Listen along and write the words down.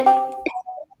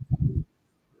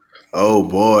Oh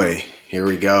boy, here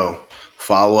we go.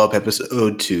 Follow up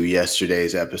episode to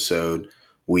yesterday's episode.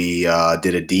 We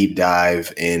did a deep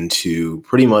dive into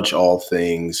pretty much all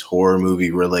things horror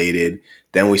movie related.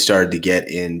 Then we started to get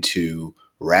into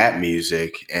rap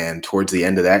music. And towards the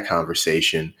end of that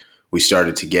conversation, we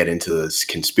started to get into this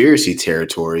conspiracy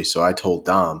territory. So I told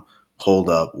Dom, hold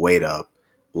up, wait up.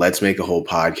 Let's make a whole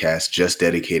podcast just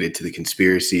dedicated to the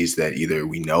conspiracies that either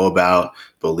we know about,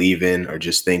 believe in, or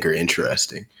just think are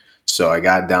interesting. So I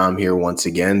got Dom here once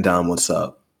again. Dom, what's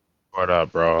up? What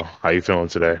up, bro? How you feeling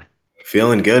today?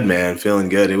 Feeling good, man. Feeling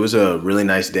good. It was a really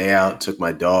nice day out. Took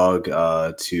my dog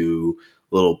to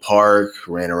a little park,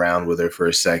 ran around with her for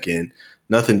a second.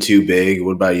 Nothing too big.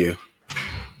 What about you?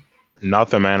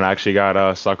 Nothing, man. I actually got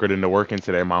suckered into working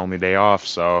today, my only day off,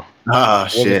 so Ah,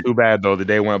 wasn't shit. too bad though. The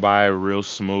day went by real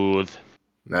smooth.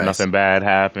 Nice. Nothing bad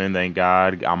happened, thank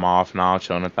God. I'm off now,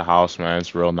 chilling at the house, man.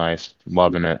 It's real nice.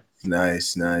 Loving it.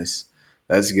 Nice, nice.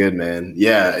 That's good, man.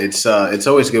 Yeah, it's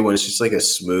always good when it's just like a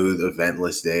smooth,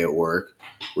 eventless day at work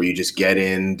where you just get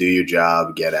in, do your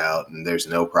job, get out, and there's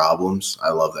no problems. I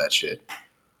love that shit.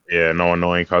 Yeah, no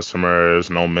annoying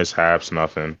customers, no mishaps,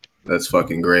 nothing. That's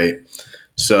fucking great.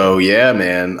 So yeah,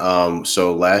 man.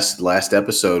 So last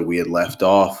episode we had left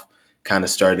off kind of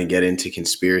starting to get into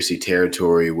conspiracy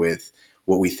territory with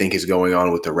what we think is going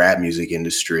on with the rap music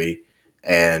industry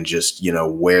and just,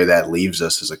 where that leaves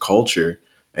us as a culture.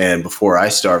 And before I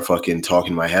start fucking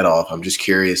talking my head off, I'm just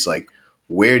curious, like,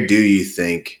 where do you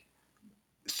think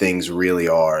things really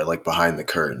are, like behind the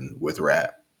curtain with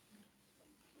rap?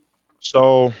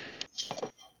 So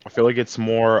I feel like it's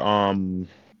more in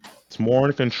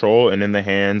control and in the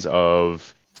hands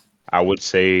of, I would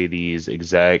say, these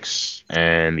execs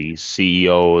and these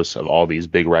CEOs of all these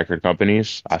big record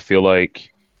companies.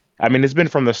 I mean, it's been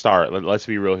from the start. Let's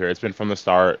be real here. It's been from the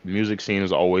start. Music scene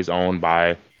is always owned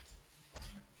by,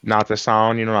 not to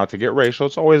sound, not to get racial.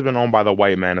 It's always been owned by the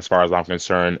white man, as far as I'm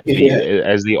concerned. Yeah.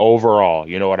 As the overall,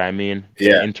 you know what I mean,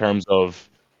 Yeah. in terms of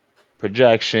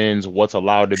projections, what's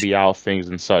allowed to be out, things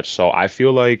and such. So I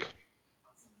feel like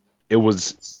it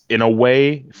was, in a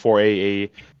way,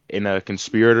 in a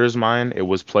conspirator's mind, it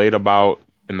was played about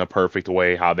in the perfect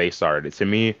way how they started. To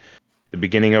me, the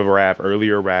beginning of rap,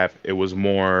 earlier rap, it was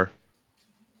more,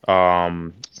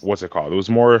 what's it called? It was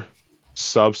more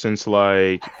substance,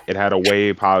 like it had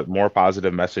a more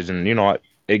positive message, and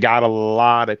it got a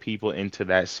lot of people into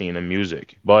that scene of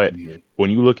music. But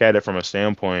when you look at it from a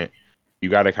standpoint, you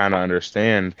got to kind of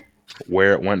understand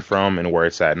where it went from and where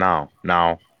it's at now.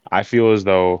 Now, I feel as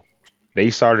though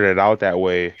they started it out that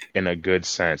way in a good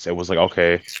sense. It was like,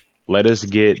 okay, let us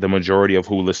get the majority of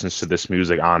who listens to this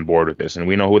music on board with this. And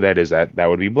we know who that is. That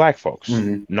would be black folks.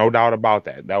 Mhm. No doubt about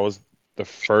that. That was the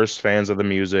first fans of the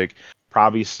music,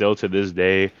 probably still to this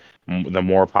day, the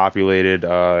more populated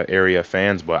area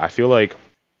fans. But I feel like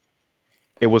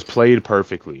it was played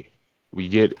perfectly. We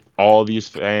get all these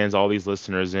fans, all these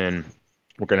listeners in.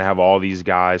 We're gonna have all these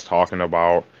guys talking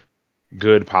about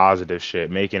good positive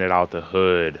shit, making it out the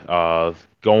hood,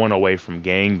 going away from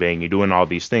gangbang, you're doing all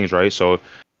these things, right? So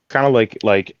kind of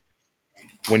like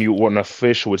when a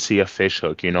fish would see a fish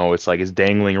hook, it's like it's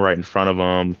dangling right in front of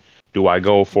them. Do I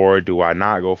go for it? Do I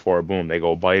not go for it? Boom, they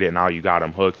go bite it. Now you got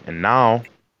them hooked, and now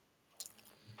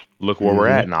look where we're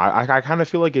Mhm. at. Now I kind of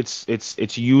feel like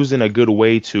it's used in a good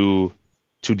way to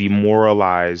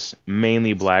demoralize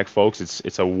mainly black folks.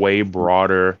 It's a way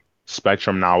broader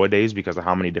spectrum nowadays because of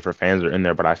how many different fans are in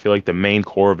there. But I feel like the main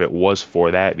core of it was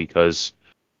for that because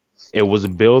it was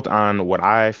built on what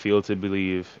I feel to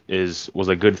believe was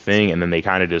a good thing, and then they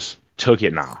kind of just took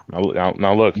it now.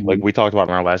 Now look, like Mhm. we talked about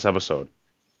in our last episode.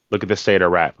 Look at the state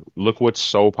of rap. Look what's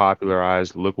so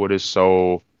popularized. Look what is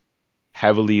so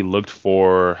heavily looked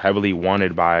for, heavily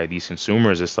wanted by these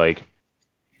consumers. It's like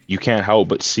you can't help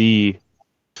but see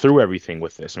through everything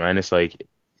with this, man. It's like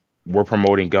we're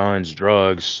promoting guns,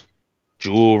 drugs,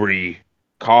 jewelry,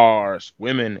 cars,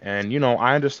 women, and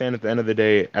I understand at the end of the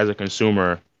day, as a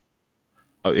consumer,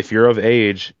 if you're of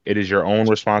age, it is your own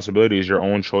responsibility, it's your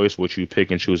own choice what you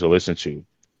pick and choose to listen to.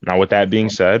 Now, with that being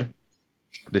said,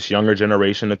 this younger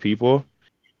generation of people,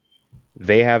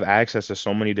 they have access to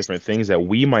so many different things that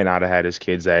we might not have had as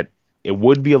kids that it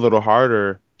would be a little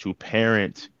harder to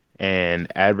parent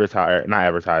and advertise, not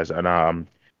advertise, and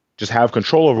just have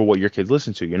control over what your kids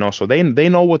listen to, so they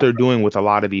know what they're doing with a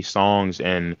lot of these songs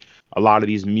and a lot of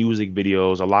these music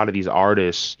videos, a lot of these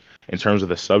artists, in terms of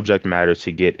the subject matter,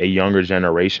 to get a younger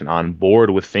generation on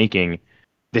board with thinking,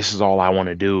 this is all I want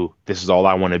to do, this is all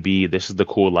I want to be, this is the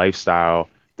cool lifestyle,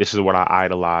 this is what I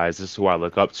idolize, this is who I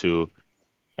look up to.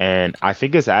 And I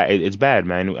think it's bad,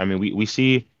 man. I mean, we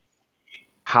see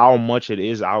how much it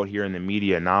is out here in the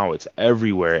media now. It's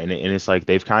everywhere, and it's like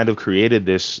they've kind of created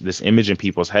this image in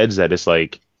people's heads that it's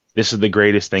like this is the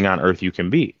greatest thing on earth you can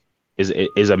be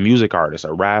is a music artist,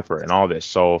 a rapper, and all this.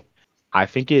 So I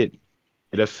think it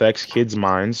affects kids'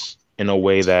 minds in a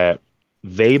way that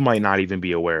they might not even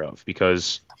be aware of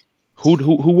because who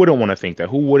wouldn't want to think that?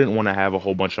 Who wouldn't want to have a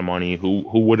whole bunch of money? Who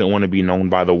wouldn't want to be known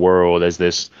by the world as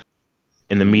this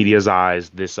in the media's eyes,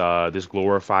 this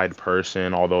glorified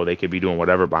person, although they could be doing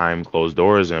whatever behind closed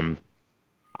doors. And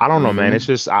I don't know, man. It's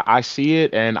Hmm. just I see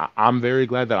it and I'm very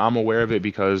glad that I'm aware of it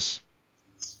because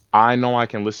I know I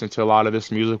can listen to a lot of this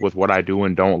music with what I do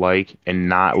and don't like and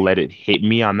not let it hit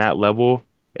me on that level,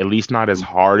 at least not as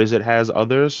hard as it has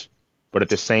others. But at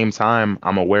the same time,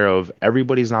 I'm aware of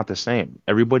everybody's not the same.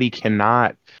 Everybody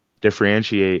cannot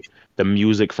differentiate the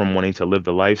music from wanting to live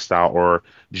the lifestyle or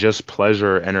just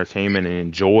pleasure, entertainment, and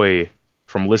enjoy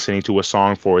from listening to a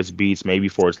song for its beats, maybe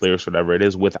for its lyrics, whatever it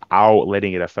is, without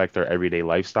letting it affect their everyday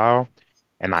lifestyle.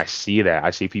 And I see that.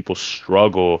 I see people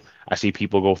struggle. I see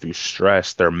people go through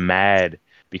stress. They're mad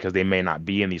because they may not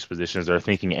be in these positions. They're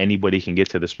thinking anybody can get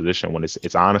to this position when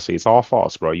it's honestly it's all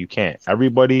false, bro. You can't.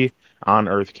 Everybody on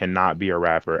earth cannot be a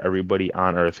rapper. Everybody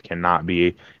on earth cannot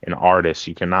be an artist.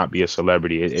 You cannot be a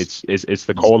celebrity. It's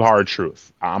the cold hard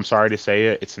truth. I'm sorry to say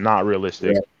it. It's not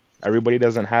realistic. Yeah. Everybody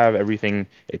doesn't have everything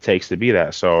it takes to be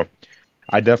that. So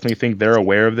I definitely think they're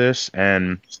aware of this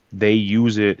and they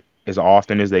use it as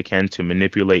often as they can to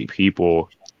manipulate people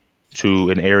to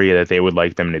an area that they would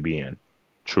like them to be in,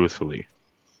 truthfully.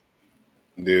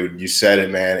 Dude, you said it,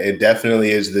 man. It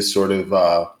definitely is this sort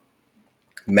of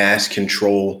mass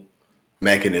control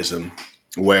mechanism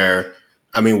where,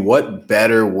 I mean, what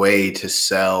better way to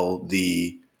sell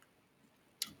the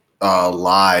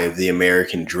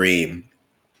American dream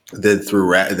than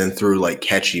through than through like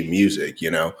catchy music,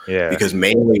 you know? Yeah. Because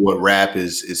mainly what rap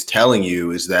is telling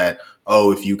you is that,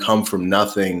 oh, if you come from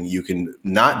nothing, you can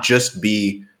not just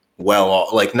be well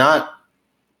off, like not,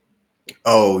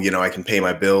 oh, you know, I can pay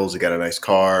my bills, I got a nice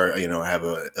car, you know, I have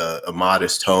a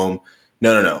modest home.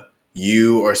 No, no, no.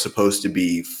 You are supposed to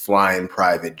be flying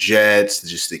private jets,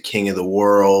 just the king of the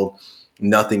world.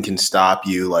 Nothing can stop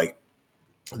you. Like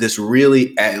this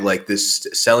really like this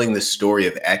selling the story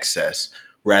of excess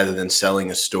rather than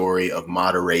selling a story of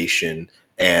moderation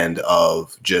and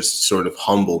of just sort of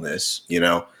humbleness, you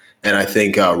know. And I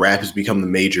think rap has become the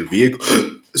major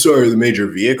vehicle sorry, the major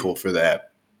vehicle for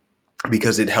that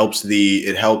because it helps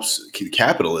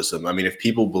capitalism. I mean, if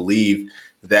people believe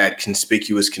that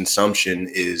conspicuous consumption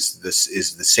is the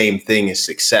same thing as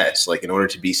success, like in order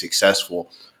to be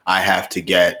successful, I have to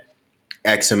get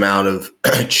X amount of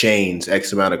chains,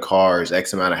 X amount of cars,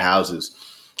 X amount of houses,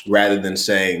 rather than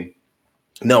saying,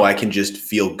 no, I can just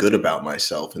feel good about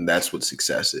myself. And that's what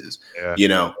success is. Yeah. You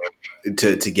know,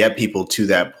 to get people to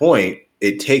that point,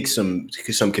 it takes some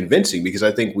convincing because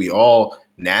I think we all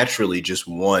naturally just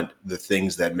want the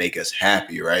things that make us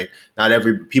happy, right? Not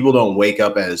every people don't wake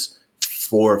up as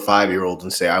 4 or 5 year olds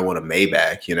and say, I want a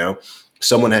Maybach, you know?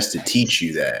 Someone has to teach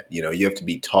you that. You know, you have to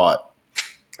be taught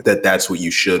that that's what you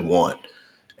should want.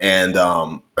 And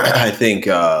I think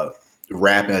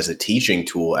rap as a teaching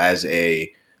tool, as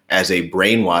a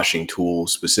brainwashing tool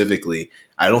specifically,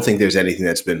 I don't think there's anything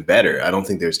that's been better. I don't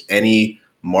think there's any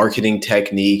marketing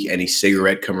technique, any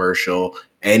cigarette commercial,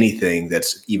 anything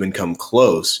that's even come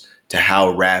close to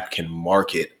how rap can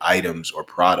market items or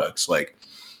products. Like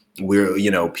we're,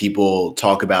 you know, people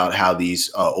talk about how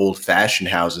these old fashioned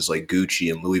houses like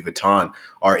Gucci and Louis Vuitton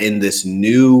are in this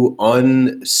new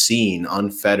unseen,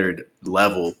 unfettered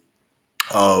level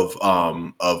of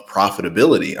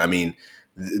profitability. I mean,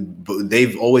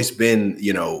 they've always been,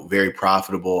 you know, very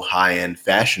profitable high-end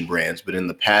fashion brands, but in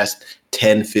the past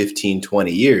 10, 15,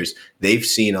 20 years, they've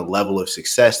seen a level of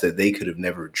success that they could have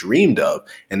never dreamed of.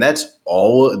 And that's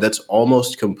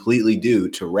almost completely due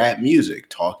to rap music,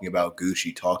 talking about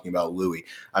Gucci, talking about Louis.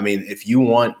 I mean, if you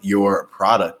want your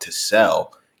product to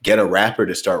sell, get a rapper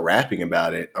to start rapping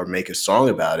about it or make a song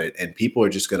about it, and people are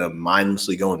just going to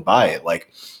mindlessly go and buy it.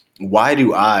 Like, why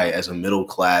do I, as a middle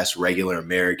class regular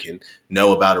American,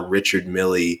 know about a Richard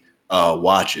Mille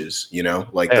watches? You know,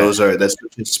 like Yeah. that's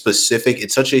such a specific.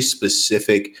 It's such a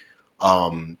specific,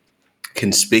 um,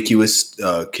 conspicuous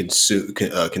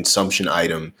consumption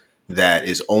item that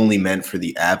is only meant for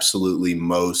the absolutely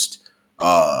most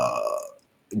uh,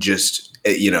 just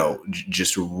you know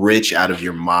just rich out of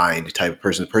your mind type of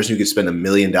person, the person who could spend $1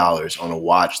 million on a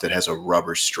watch that has a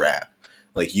rubber strap.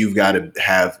 Like you've got to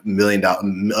have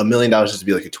 $1 million has to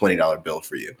be like a $20 bill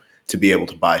for you to be able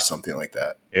to buy something like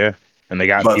that. Yeah. And they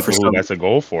got But for people who some, that's a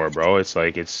goal for, bro. It's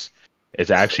like it's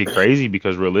actually crazy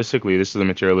because realistically this is a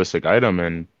materialistic item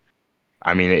and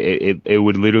I mean, it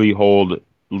would literally hold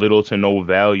little to no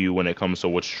value when it comes to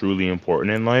what's truly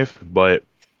important in life. But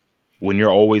when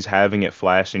you're always having it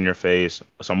flash in your face,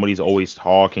 somebody's always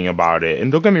talking about it.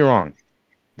 And don't get me wrong,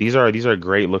 these are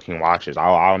great looking watches.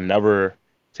 I'll never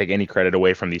take any credit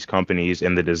away from these companies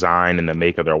in the design and the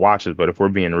make of their watches. But if we're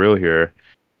being real here,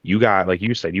 you got, like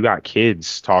you said, you got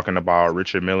kids talking about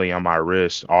Richard Mille on my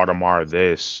wrist, Audemars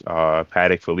this,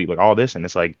 Patek Philippe, like all this, and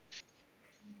it's like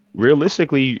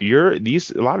realistically, you're these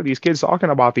a lot of these kids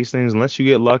talking about these things unless you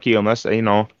get lucky, unless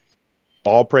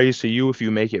all praise to you if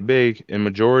you make it big. In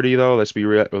majority though, let's be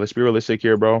realistic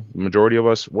here, bro. Majority of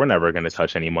us, we're never gonna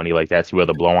touch any money like that to be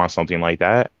able to blow on something like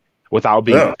that without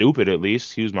being No, stupid, at least,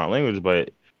 excuse my language,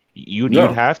 but you'd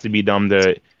no. have to be dumb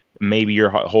to maybe your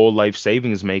whole life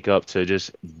savings make up to just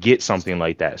get something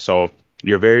like that. So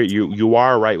you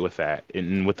are right with that.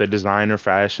 And with the designer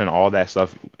fashion, all that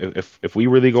stuff, if we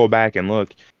really go back and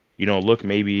look, look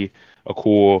maybe a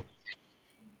cool,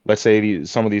 let's say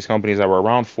some of these companies that were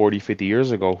around 40, 50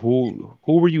 years ago, who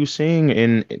were you seeing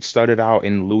in started out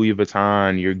in Louis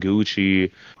Vuitton, your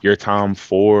Gucci, your Tom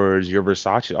Fords, your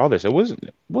Versace, all this. It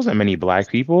wasn't many black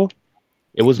people.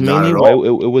 It was Not mainly at white.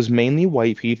 all. It was mainly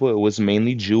white people. It was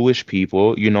mainly Jewish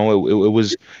people. It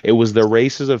was the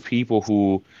races of people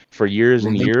who, for years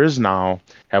and Mhm. years now,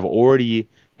 have already,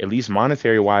 at least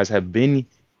monetary wise, have been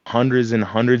hundreds and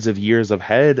hundreds of years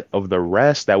ahead of the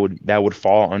rest that would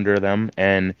fall under them.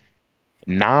 And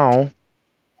now,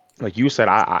 like you said,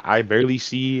 I barely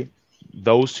see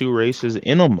those two races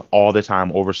in them all the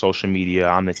time over social media,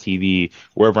 on the TV,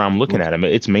 wherever I'm looking at them.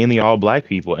 It's mainly all black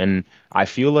people, and I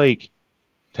feel like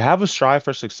to have a strive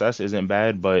for success isn't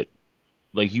bad, but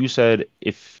like you said,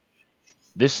 if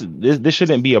this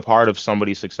shouldn't be a part of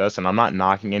somebody's success, and I'm not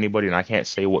knocking anybody, and I can't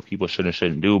say what people should and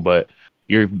shouldn't do, but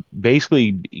you're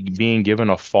basically being given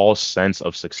a false sense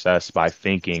of success by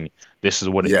thinking this is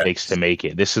what it Yeah. takes to make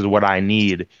it. This is what I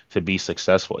need to be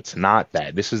successful. It's not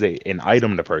that. This is an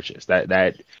item to purchase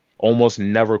that almost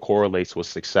never correlates with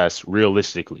success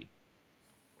realistically.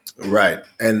 Right.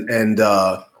 And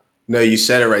no, you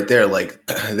said it right there. Like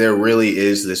there really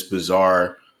is this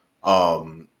bizarre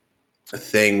um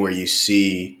thing where you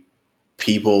see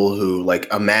people who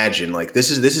like imagine like this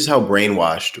is how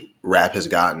brainwashed rap has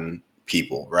gotten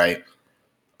people, right?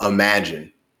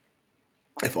 Imagine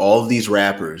if all of these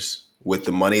rappers with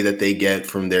the money that they get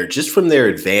from their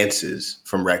advances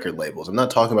from record labels. I'm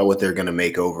not talking about what they're going to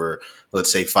make over,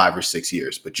 let's say, 5 or 6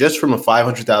 years, but just from a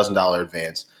 $500,000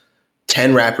 advance,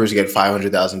 10 rappers get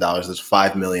 $500,000. That's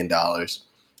 $5 million.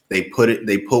 They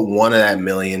put one of that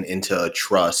million into a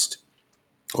trust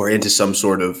or into some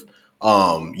sort of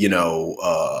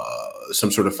some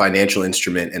sort of financial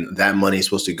instrument, and that money is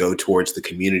supposed to go towards the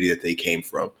community that they came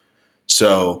from.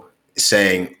 So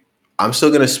saying, I'm still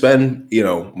going to spend,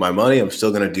 my money. I'm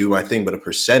still going to do my thing, but a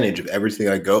percentage of everything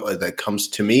that comes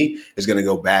to me is going to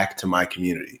go back to my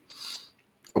community.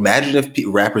 Imagine if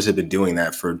rappers had been doing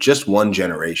that for just one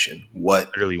generation. What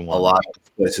Literally a one. lot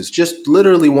of places, just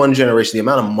literally one generation, the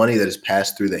amount of money that has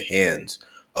passed through the hands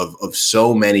of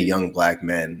so many young black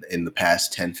men in the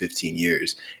past 10, 15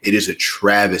 years. It is a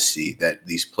travesty that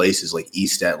these places like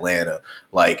East Atlanta,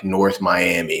 like North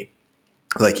Miami,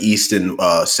 like East and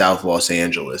South Los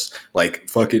Angeles, like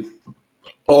fucking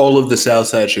all of the South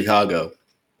Side Chicago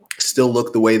still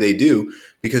look the way they do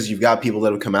because you've got people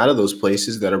that have come out of those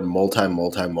places that are multi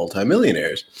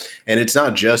millionaires. And it's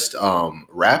not just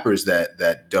rappers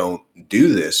that don't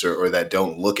do this or that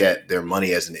don't look at their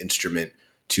money as an instrument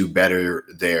to better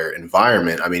their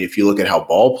environment. I mean, if you look at how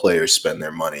ball players spend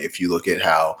their money, if you look at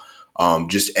how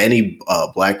just any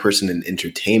black person in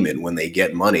entertainment, when they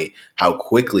get money, how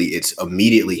quickly it's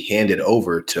immediately handed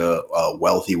over to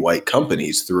wealthy white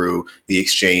companies through the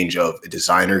exchange of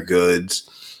designer goods,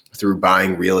 through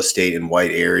buying real estate in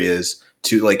white areas,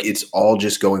 to like it's all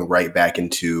just going right back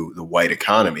into the white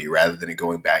economy rather than it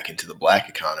going back into the black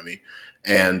economy.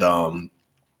 And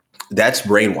that's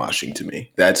brainwashing to me.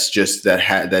 That's just that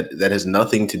has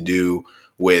nothing to do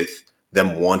with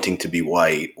them wanting to be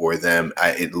white or them.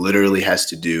 It literally has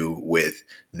to do with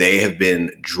they have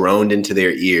been droned into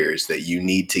their ears that you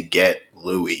need to get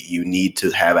Louis, you need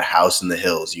to have a house in the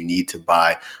hills, you need to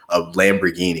buy a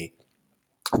Lamborghini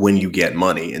when you get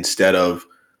money instead of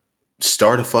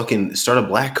start a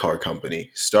black car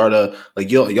company. Start a like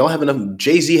y'all have enough.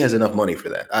 Jay-Z has enough money for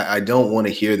that. I don't want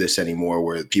to hear this anymore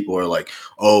where people are like,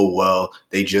 oh well,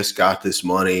 they just got this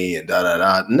money and da da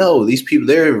da. No, these people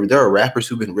there are rappers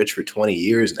who've been rich for 20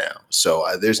 years now. So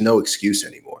there's no excuse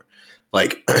anymore.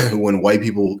 Like when white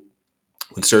people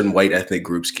when certain white ethnic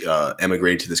groups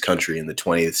emigrated to this country in the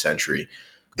 20th century,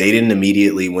 They didn't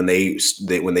immediately when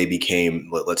they became,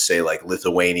 let's say, like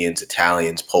Lithuanians,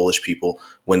 Italians, Polish people,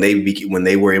 when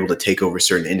they were able to take over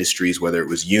certain industries, whether it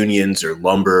was unions or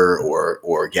lumber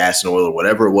or gas and oil or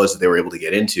whatever it was that they were able to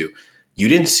get into, you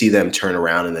didn't see them turn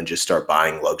around and then just start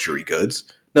buying luxury goods.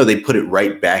 No, they put it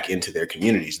right back into their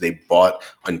communities. They bought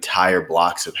entire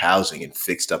blocks of housing and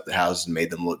fixed up the houses and made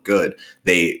them look good.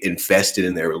 They invested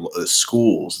in their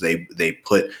schools. They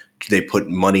put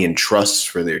money in trusts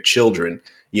for their children.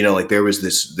 You know, like there was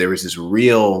this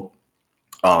real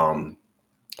um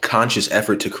conscious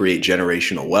effort to create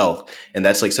generational wealth. And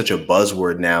that's like such a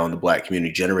buzzword now in the Black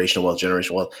community, generational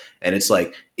wealth. And it's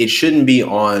like, it shouldn't be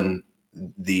on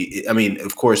I mean,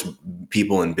 of course,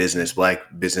 people in business, Black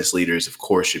business leaders, of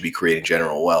course, should be creating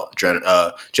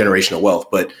generational wealth.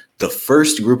 But the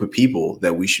first group of people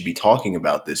that we should be talking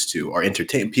about this to are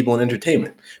people in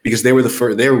entertainment, because they were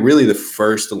they were really the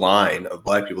first line of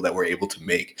Black people that were able to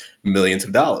make millions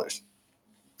of dollars.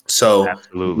 So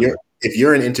Absolutely. if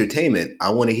you're in entertainment, I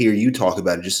want to hear you talk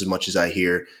about it just as much as I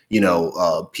hear,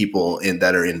 people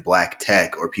that are in Black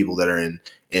tech or people that are in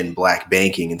Black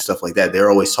banking and stuff like that. They're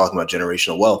always talking about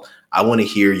generational wealth. I want to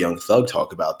hear Young Thug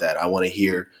talk about that. I want to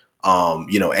hear,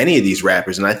 any of these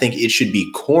rappers, and I think it should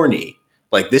be corny.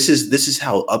 Like this is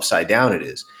how upside down it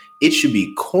is. It should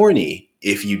be corny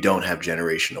if you don't have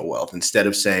generational wealth. Instead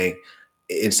of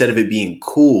it being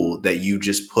cool that you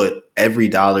just put every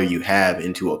dollar you have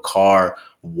into a car,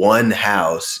 one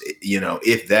house,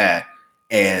 if that,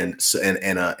 and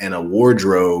a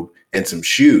wardrobe and some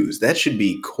shoes. That should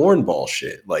be cornball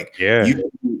shit. Like Yeah.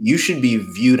 you should be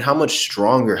viewed. How much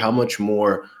stronger, how much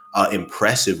more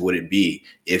impressive would it be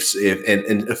if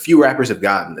and a few rappers have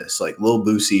gotten this. Like Lil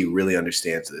Boosie really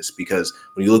understands this, because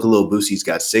when you look at Lil Boosie, he's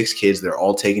got 6 kids. They're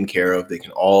all taken care of. They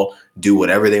can all do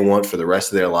whatever they want for the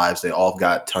rest of their lives. They all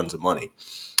got tons of money.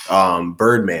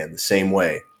 Birdman, the same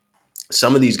way.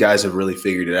 Some of these guys have really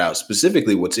figured it out.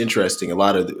 Specifically, what's interesting, a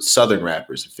lot of the Southern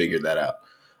rappers have figured that out.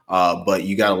 But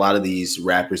you got a lot of these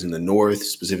rappers in the North,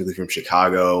 specifically from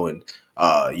Chicago and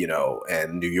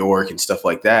and New York and stuff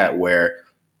like that, where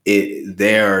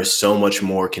they're so much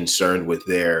more concerned with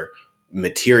their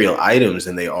material items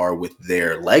than they are with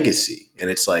their legacy. And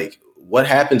it's like, what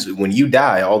happens when you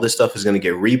die? All this stuff is going to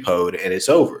get repoed and it's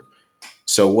over.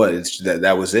 So what? It's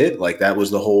that was it. Like that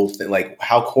was the whole thing. Like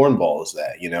how cornball is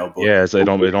that? But Yeah, so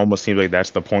it almost seems like that's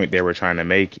the point they were trying to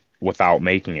make without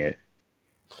making it.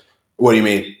 what do you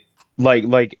mean? Like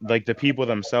the people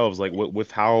themselves, like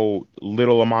with how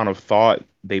little amount of thought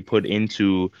they put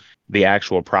into the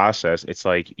actual process, it's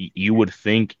like you would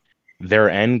think their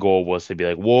end goal was to be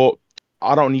like, well,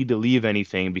 I don't need to leave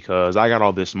anything because I got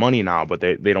all this money now, but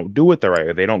they don't do it the right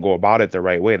way. They don't go about it the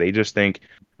right way. They just think,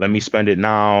 let me spend it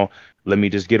now. Let me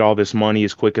just get all this money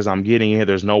as quick as I'm getting it.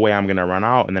 There's no way I'm gonna run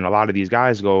out. And then a lot of these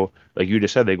guys go, like you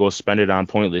just said, they go spend it on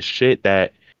pointless shit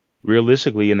that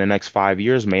realistically in the next 5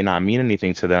 years may not mean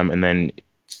anything to them, and then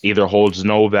either holds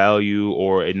no value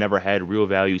or it never had real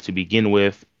value to begin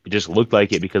with. It just looked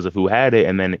like it because of who had it,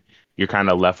 and then you're kind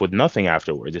of left with nothing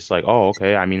afterwards. It's like, oh,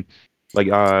 okay. I mean, like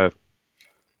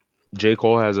J.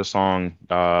 Cole has a song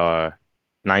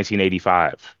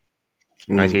 1985.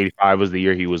 Mm, 1985 was the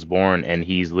year he was born, and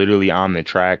he's literally on the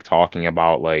track talking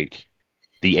about like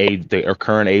the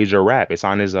current age of rap. It's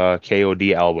on his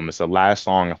KOD album. It's the last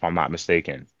song, if I'm not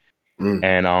mistaken. mm,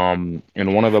 And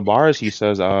in one of the bars he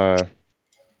says he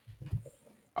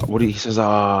says he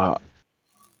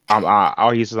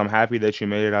says, I'm happy that you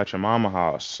made it out your mama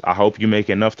house. I hope you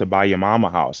make enough to buy your mama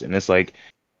house. And it's like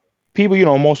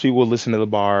people, most people listen to the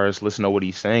bars, listen to what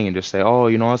he's saying and just say,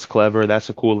 oh, that's clever, that's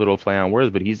a cool little play on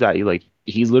words, but he's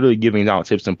literally giving out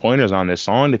tips and pointers on this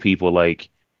song to people. Like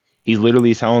he's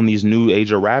literally telling these new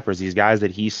age of rappers, these guys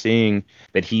that he's seeing,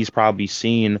 that he's probably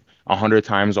seen 100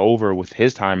 times over with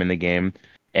his time in the game,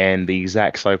 and the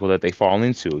exact cycle that they fall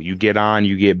into. You get on,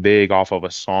 you get big off of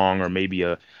a song or maybe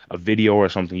a video or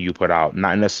something you put out,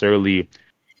 not necessarily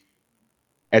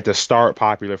at the start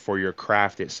popular for your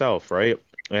craft itself, right?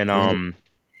 And mm,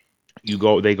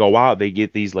 they go out, they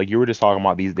get these, like you were just talking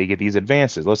about, these, they get these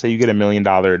advances. Let's say you get $1 million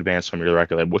advance from your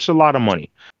record label, which is a lot of money.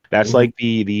 That's mm, like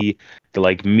the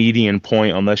like median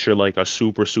point, unless you're like a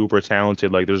super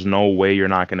talented, like there's no way you're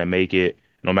not gonna make it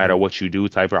no matter mm, what you do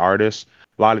type of artist.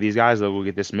 A lot of these guys that will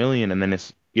get this million, and then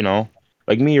it's,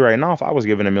 like me right now, if I was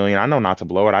given $1 million, I know not to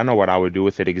blow it. I know what I would do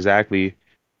with it exactly,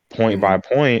 point by mm,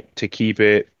 point, to keep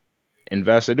it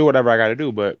invested, do whatever I got to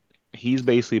do. But he's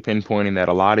basically pinpointing that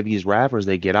a lot of these rappers,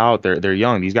 they get out, they're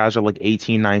young. These guys are like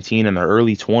 18, 19 in their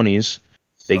early 20s.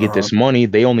 They get uh-huh, this money.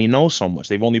 They only know so much.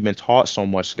 They've only been taught so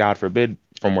much, God forbid,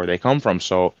 from where they come from.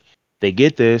 So they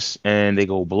get this and they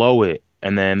go blow it.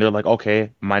 And then they're like,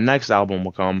 okay, my next album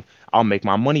will come. I'll make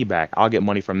my money back. I'll get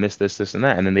money from this, and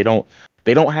that. And then they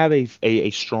don't have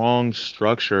a strong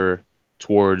structure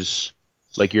towards,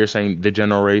 like you're saying, the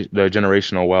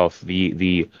generational wealth,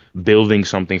 the building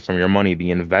something from your money,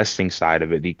 the investing side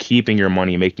of it, the keeping your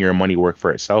money, making your money work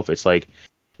for itself. It's like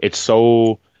it's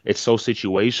so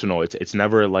situational. It's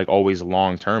never like always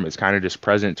long term. It's kind of just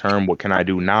present term. What can I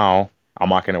do now? I'm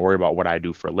not going to worry about what I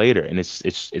do for later. And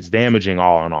it's damaging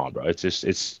all in all, bro.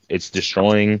 It's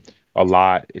destroying a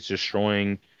lot. It's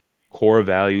destroying core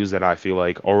values that I feel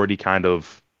like already kind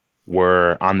of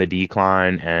were on the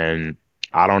decline. And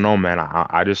I don't know, man.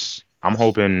 I'm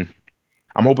hoping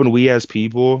we as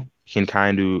people can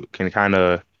kind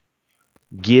of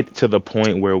get to the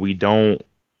point where we don't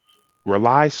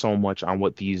rely so much on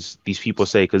what these people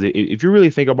say. Because if you really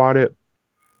think about it,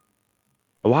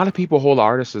 a lot of people hold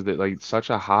artists as like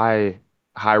such a high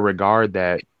regard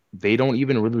that they don't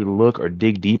even really look or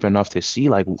dig deep enough to see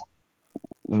like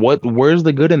where's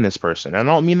the good in this person. And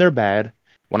I don't mean they're bad.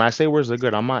 When I say where's the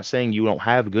good, I'm not saying you don't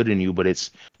have good in you, but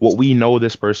it's what we know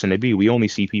this person to be. We only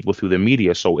see people through the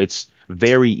media, so it's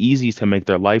very easy to make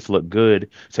their life look good,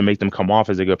 to make them come off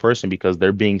as a good person because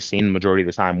they're being seen the majority of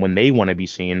the time when they want to be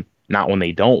seen, not when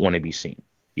they don't want to be seen.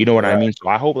 You know what I Right. mean? So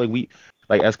I hope like we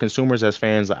like as consumers, as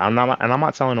fans, like, I'm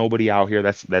not telling nobody out here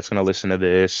that's gonna listen to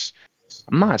this.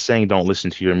 I'm not saying don't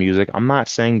listen to your music. I'm not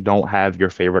saying don't have your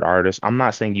favorite artist. I'm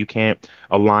not saying you can't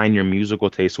align your musical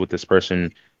taste with this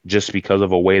person just because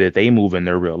of a way that they move in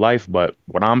their real life. But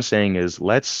what I'm saying is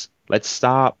let's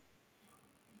stop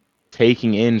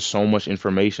taking in so much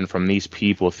information from these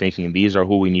people thinking these are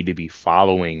who we need to be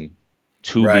following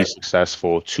to be Right.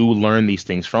 successful, to learn these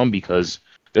things from, because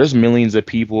there's millions of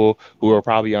people who are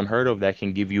probably unheard of that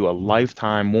can give you a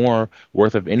lifetime more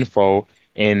worth of info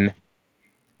in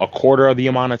a quarter of the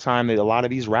amount of time that a lot of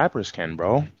these rappers can,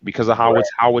 bro, because of how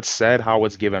it's said, how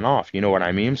it's given off. You know what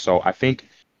I mean? So I think,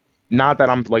 not that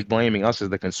I'm like blaming us as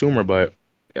the consumer, but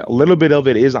a little bit of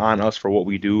it is on us for what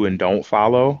we do and don't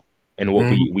follow, and what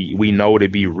Mhm. we know to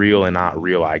be real and not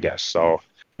real, I guess. So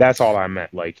that's all I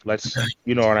meant. Like,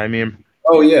 you know what I mean?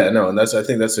 Oh yeah, no, and I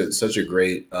think that's such a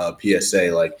great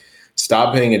PSA. Like,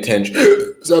 stop paying attention,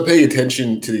 stop paying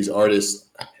attention to these artists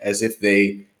as if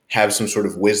they have some sort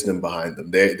of wisdom behind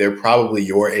them. They're probably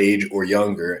your age or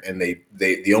younger, and they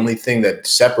the only thing that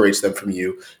separates them from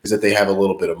you is that they have a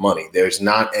little bit of money. There's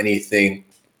not anything,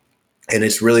 and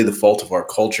it's really the fault of our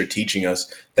culture teaching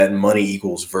us that money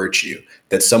equals virtue,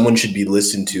 that someone should be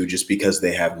listened to just because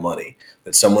they have money,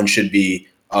 that someone should be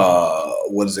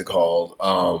what is it called,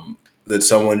 that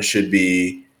someone should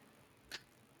be,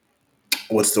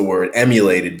 what's the word,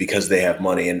 emulated because they have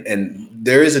money. And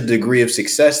there is a degree of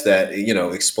success that, you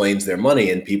know, explains their money,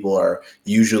 and people are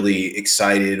usually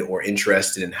excited or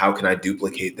interested in how can I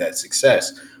duplicate that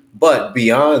success. But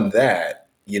beyond that,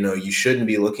 you know, you shouldn't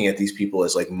be looking at these people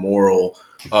as like moral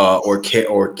or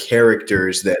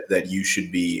characters that you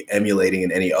should be emulating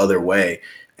in any other way.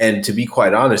 And to be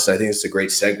quite honest, I think it's a great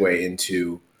segue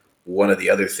into one of the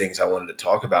other things I wanted to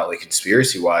talk about, like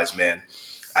conspiracy wise, man.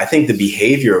 I think the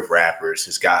behavior of rappers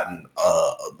has gotten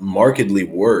markedly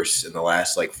worse in the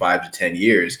last like 5 to 10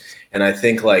 years. And I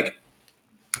think like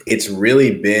it's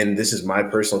really been, this is my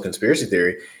personal conspiracy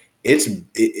theory.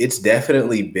 It's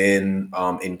definitely been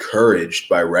encouraged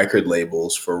by record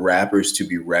labels for rappers to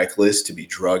be reckless, to be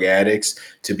drug addicts,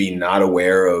 to be not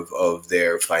aware of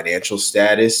their financial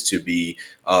status, to be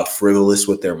frivolous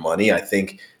with their money. I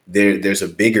think there's a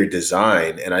bigger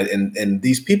design, and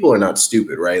these people are not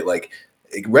stupid, right? Like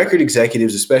record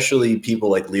executives, especially people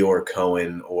like Leor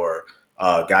Cohen or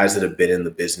guys that have been in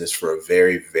the business for a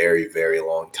very, very, very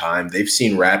long time. They've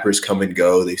seen rappers come and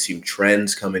go. They've seen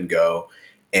trends come and go,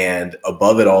 and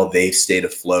above it all, they've stayed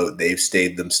afloat.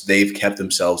 They've kept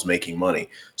themselves making money.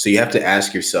 So you have to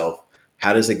ask yourself,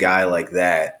 how does a guy like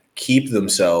that keep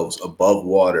themselves above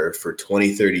water for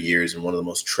 20, 30 years in one of the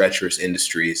most treacherous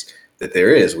industries that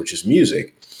there is, which is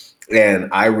music? And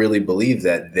I really believe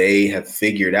that they have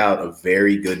figured out a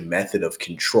very good method of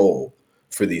control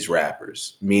for these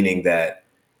rappers, meaning that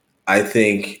I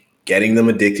think getting them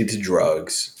addicted to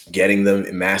drugs, getting them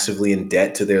massively in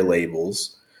debt to their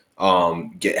labels,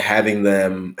 having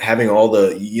them having all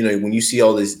the, you know, when you see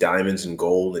all these diamonds and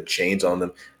gold and chains on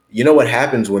them, you know what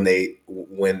happens when they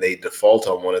default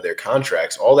on one of their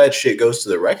contracts? All that shit goes to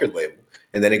the record label,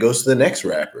 and then it goes to the next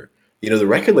rapper. You know, the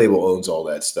record label owns all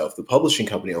that stuff. The publishing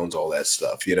company owns all that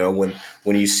stuff. You know, when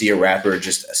you see a rapper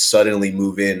just suddenly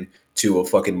move in to a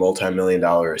fucking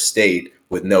multi-million-dollar estate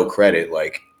with no credit,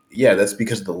 like, yeah, that's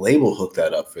because the label hooked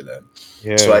that up for them.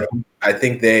 So Yeah. I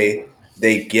think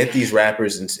they get these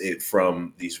rappers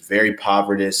from these very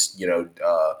impoverished,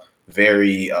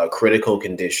 very critical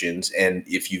conditions. And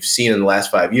if you've seen in the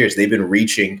last 5 years, they've been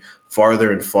reaching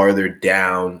farther and farther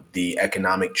down the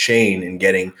economic chain and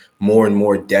getting more and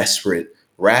more desperate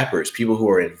rappers, people who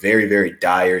are in very, very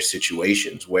dire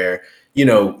situations where,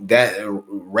 that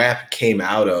rap came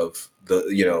out of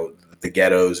the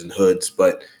ghettos and hoods,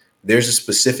 but there's a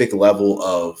specific level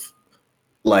of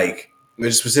like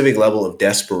there's a specific level of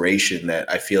desperation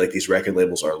that I feel like these record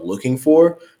labels are looking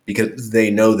for because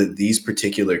they know that these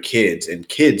particular kids, and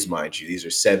kids, mind you, these are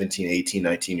 17, 18,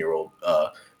 19-year-old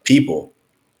people,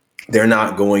 they're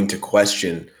not going to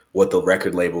question what the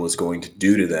record label is going to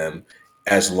do to them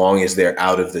as long as they're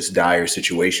out of this dire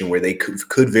situation where they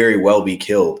could very well be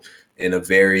killed in a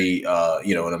very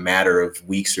in a matter of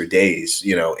weeks or days,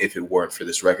 if it weren't for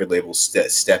this record label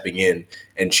stepping in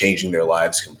and changing their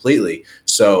lives completely.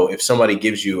 So if somebody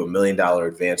gives you $1 million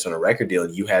advance on a record deal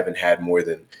and you haven't had more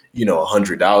than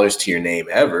 $100 to your name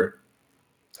ever,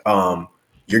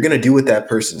 you're going to do what that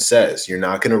person says. You're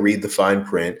not going to read the fine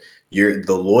print. You're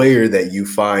the lawyer that you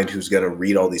find who's going to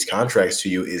read all these contracts to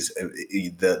you is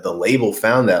the label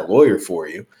found that lawyer for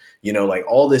you. Like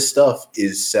all this stuff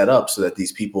is set up so that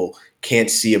these people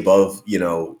can't see above,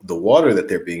 the water that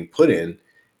they're being put in.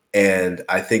 And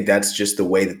I think that's just the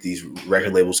way that these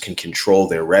record labels can control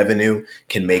their revenue,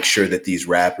 can make sure that these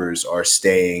rappers are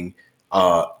staying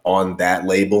on that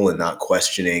label and not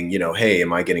questioning, hey,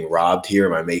 am I getting robbed here?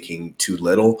 Am I making too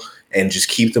little? And just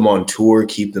keep them on tour,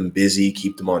 keep them busy,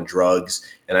 keep them on drugs.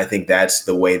 And I think that's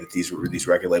the way that these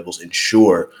record labels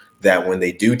ensure that when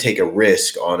they do take a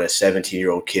risk on a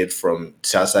 17-year-old kid from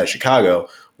Southside Chicago,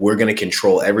 we're going to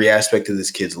control every aspect of this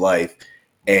kid's life,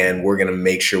 and we're going to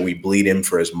make sure we bleed him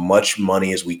for as much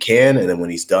money as we can. And then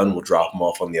when he's done, we'll drop him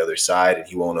off on the other side and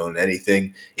he won't own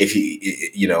anything. If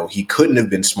he couldn't have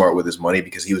been smart with his money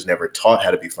because he was never taught how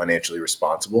to be financially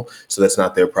responsible. So that's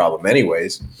not their problem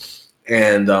anyways.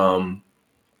 And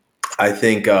I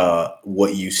think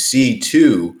what you see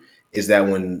too is that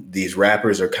when these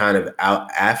rappers are kind of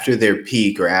out after their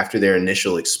peak or after their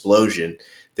initial explosion,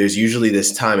 there's usually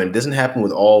this time, and it doesn't happen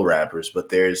with all rappers, but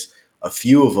there's a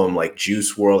few of them like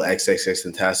Juice WRLD,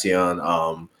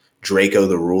 XXXTentacion, Draco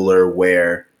the Ruler,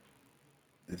 where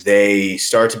they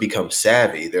start to become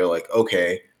savvy. They're like,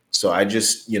 okay, so I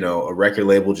just, a record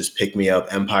label just picked me up.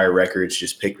 Empire Records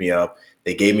just picked me up.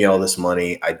 They gave me all this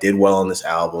money. I did well on this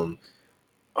album.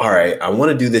 All right, I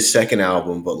want to do this second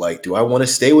album, but like, do I want to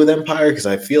stay with Empire? Because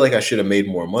I feel like I should have made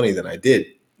more money than I did.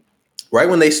 Right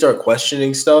when they start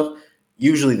questioning stuff,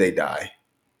 usually they die.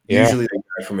 Yeah. Usually they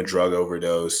die from a drug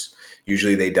overdose.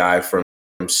 Usually they die from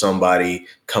somebody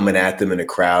coming at them in a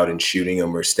crowd and shooting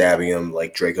them or stabbing them,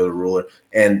 like Draco the Ruler.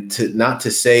 And not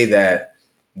to say that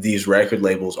these record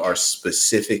labels are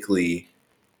specifically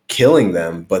killing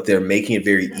them, but they're making it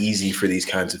very easy for these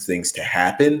kinds of things to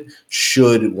happen.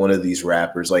 Should one of these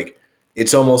rappers, like,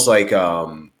 it's almost like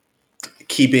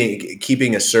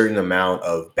keeping a certain amount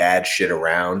of bad shit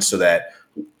around so that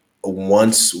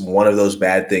once one of those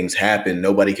bad things happen,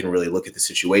 nobody can really look at the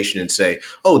situation and say,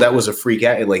 oh, that was a freak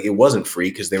act. Like, it wasn't free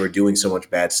because they were doing so much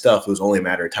bad stuff. It was only a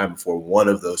matter of time before one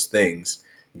of those things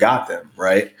got them,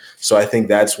 right? So I think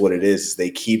that's what it is.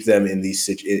 They keep them in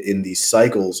these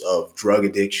cycles of drug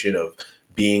addiction, of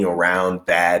being around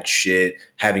bad shit,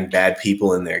 having bad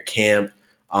people in their camp.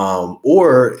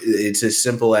 Or it's as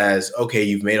simple as, okay,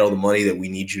 you've made all the money that we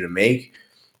need you to make.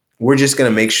 We're just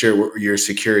going to make sure your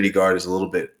security guard is a little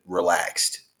bit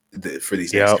relaxed for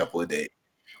these next Yep. couple of days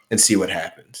and see what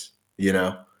happens,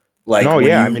 like No, when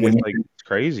yeah. I you, mean, when it's you like it's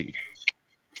crazy.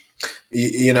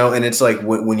 and it's like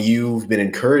when you've been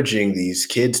encouraging these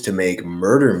kids to make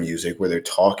murder music where they're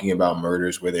talking about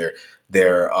murders, where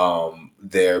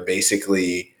they're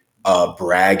basically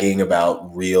bragging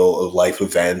about real life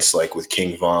events, like with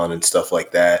King Von and stuff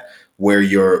like that, where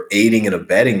you're aiding and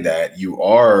abetting that, you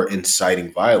are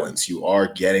inciting violence, you are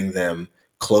getting them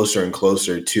closer and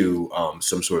closer to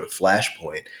some sort of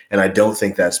flashpoint. And I don't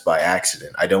think that's by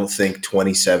accident. I don't think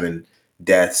 27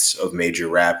 deaths of major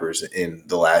rappers in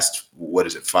the last, what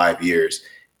is it, 5 years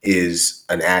is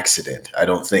an accident.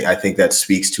 I think that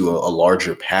speaks to a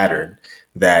larger pattern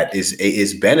that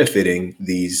is benefiting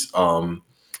these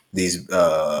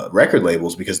record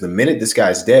labels, because the minute this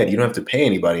guy's dead, you don't have to pay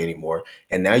anybody anymore,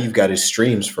 and now you've got his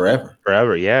streams forever.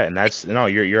 Forever, yeah. And that's no,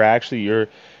 you're actually you're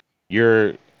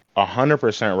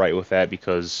 100% right with that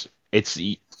because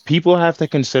people have to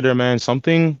consider, man,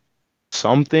 something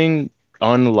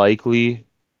unlikely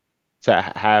to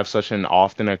have such an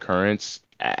often occurrence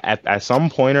at some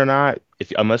point or not.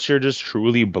 if unless you're just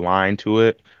truly blind to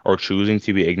it or choosing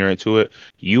to be ignorant to it,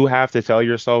 you have to tell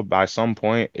yourself by some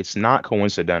point it's not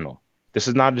coincidental. This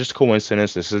is not just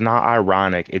coincidence. This is not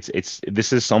ironic.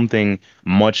 This is something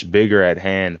much bigger at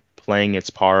hand, playing its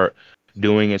part,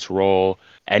 doing its role,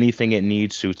 anything it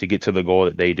needs to get to the goal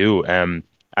that they do.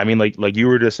 I mean, like you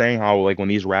were just saying how like when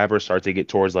these rappers start to get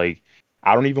towards like,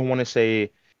 I don't even want to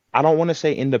say I don't want to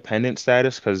say independent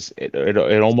status because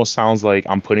it almost sounds like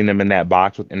I'm putting them in that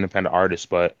box with independent artists.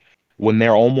 But when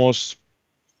they're almost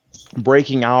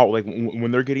breaking out, like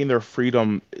when they're getting their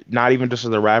freedom, not even just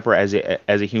as a rapper, as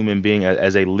a human being,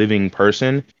 as a living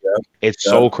person, Yep. it's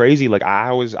so Yep. crazy. Like I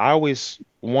always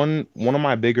one of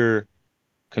my bigger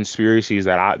conspiracies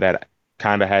that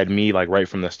kind of had me like right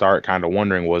from the start kind of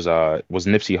wondering was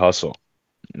Nipsey Hussle.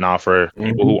 Now, for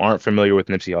people who Mhm. aren't familiar with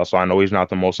Nipsey Hussle, I know he's not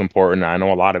the most important. I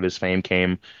know a lot of his fame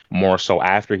came more so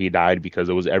after he died because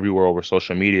it was everywhere over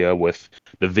social media with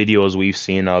the videos we've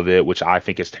seen of it, which I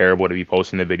think is terrible to be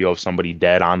posting the video of somebody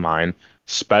dead online,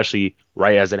 especially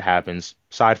right as it happens.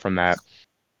 Aside from that,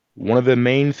 one of the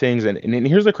main things, and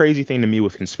here's the crazy thing to me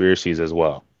with conspiracies as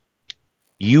well,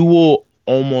 you will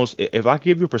almost, if I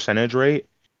give you a percentage rate,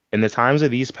 in the times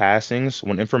of these passings,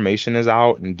 when information is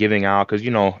out and giving out, because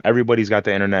everybody's got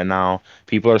the internet now,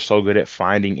 people are so good at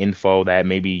finding info that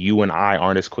maybe you and I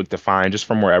aren't as quick to find just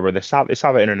from wherever. That's how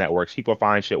the internet works. People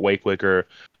find shit way quicker,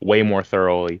 way more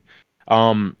thoroughly.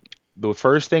 Um, the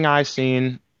first thing I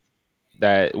seen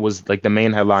that was like the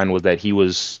main headline was that it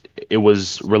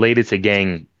was related to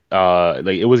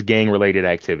like it was gang related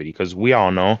activity because we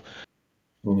all know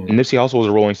Mhm. Nipsey Hussle was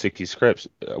a Rolling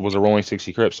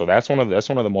 60 Crips. So that's one of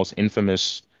the most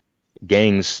infamous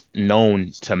gangs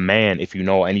known to man if you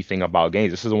know anything about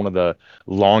gangs. This is one of the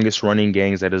longest running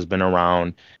gangs that has been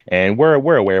around, and we're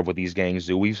aware of what these gangs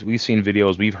do. We've seen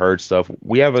videos, we've heard stuff.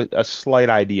 We have a slight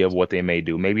idea of what they may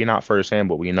do. Maybe not firsthand,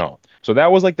 but we know. So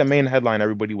that was like the main headline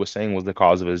everybody was saying was the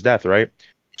cause of his death, right?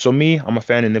 So me, I'm a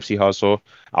fan of Nipsey Hussle.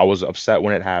 I was upset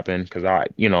when it happened because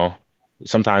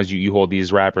sometimes you hold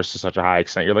these rappers to such a high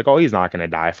extent. You're like, oh, he's not gonna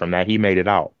die from that. He made it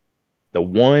out. The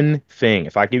one thing,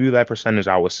 if I give you that percentage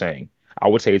I was saying, I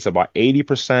would say it's about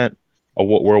 80% of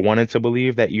what we're wanting to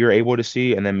believe that you're able to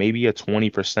see, and then maybe a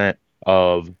 20%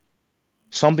 of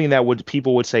something that would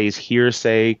people would say is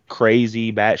hearsay,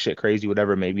 crazy, batshit crazy,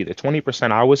 whatever it may be. The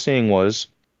 20% I was seeing was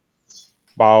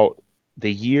about a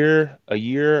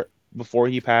year before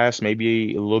he passed,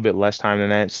 maybe a little bit less time than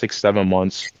that, 6, 7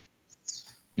 months.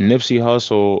 Nipsey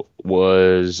Hussle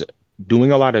was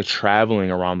doing a lot of traveling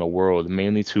around the world,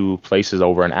 mainly to places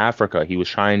over in Africa. He was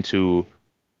trying to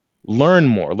learn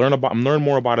more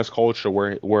about his culture,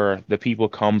 where the people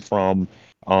come from,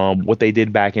 what they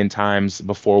did back in times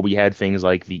before we had things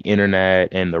like the internet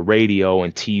and the radio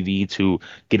and TV to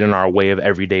get in our way of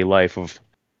everyday life of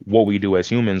what we do as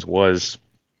humans. Was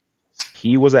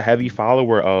he was a heavy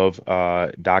follower of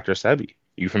Dr. Sebi.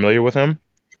 You familiar with him?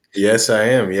 Yes, I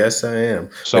am. Yes, I am.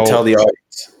 But tell So the audience.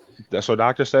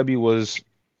 Dr. Sebi was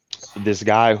this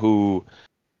guy who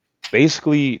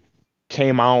basically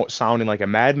came out sounding like a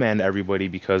madman to everybody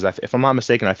because if I'm not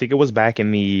mistaken, I think it was back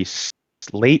in the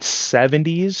late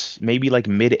 70s, maybe like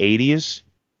mid 80s,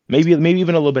 maybe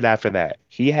even a little bit after that.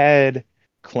 He had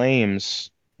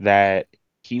claims that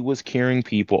he was curing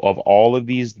people of all of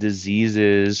these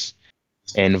diseases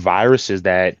and viruses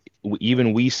that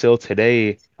even we still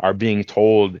today are being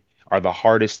told are the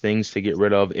hardest things to get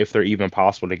rid of if they're even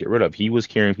possible to get rid of. He was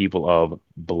curing people of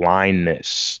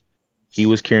blindness. He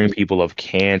was curing people of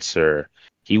cancer.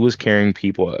 He was curing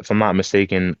people, if I'm not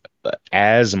mistaken,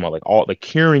 asthma, like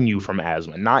curing you from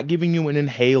asthma, not giving you an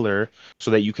inhaler so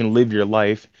that you can live your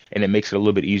life and it makes it a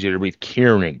little bit easier to breathe.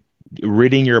 Curing,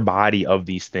 ridding your body of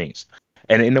these things.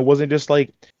 And it wasn't just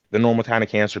like the normal kind of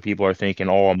cancer people are thinking,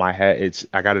 oh, my head,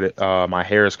 I got it, my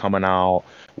hair is coming out,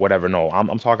 whatever. No,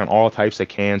 I'm talking all types of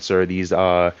cancer, these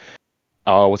what's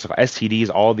it called, STDs,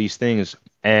 all these things.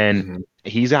 And Mhm.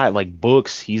 he's got like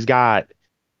books, he's got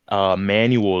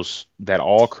manuals that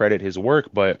all credit his work,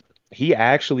 but he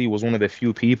actually was one of the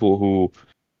few people who,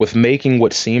 with making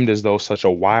what seemed as though such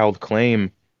a wild claim,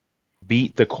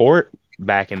 beat the court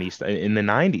back in the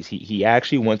 90s. He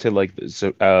actually went to like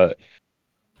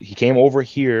he came over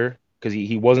here because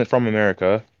he wasn't from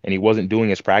America and he wasn't doing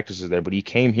his practices there, but he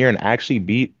came here and actually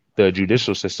beat the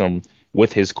judicial system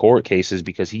with his court cases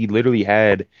because he literally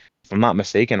had, if I'm not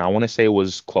mistaken, I want to say it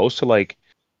was close to like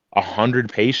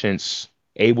 100 patients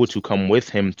able to come with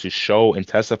him to show and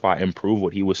testify and prove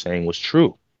what he was saying was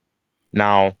true.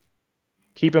 Now,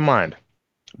 keep in mind,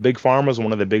 Big Pharma is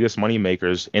one of the biggest money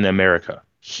makers in America.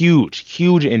 Huge,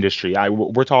 huge industry.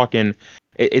 We're talking.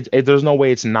 There's no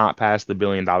way it's not past the $1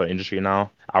 billion industry now.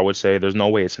 I would say there's no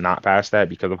way it's not past that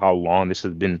because of how long this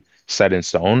has been set in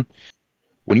stone.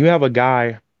 When you have a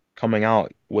guy coming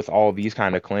out with all these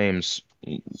kind of claims,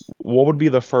 what would be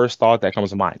the first thought that comes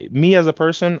to mind? Me as a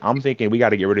person, I'm thinking we got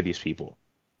to get rid of these people.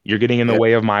 You're getting in the Yeah.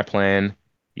 way of my plan.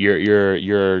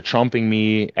 You're trumping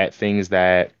me at things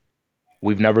that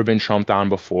we've never been trumped on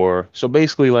before. So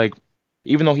basically, like,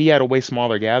 even though he had a way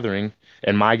smaller gathering,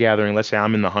 and my gathering, let's say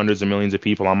I'm in the hundreds of millions of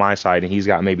people on my side, and he's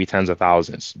got maybe tens of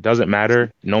thousands. Doesn't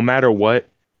matter. No matter what,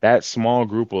 that small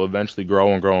group will eventually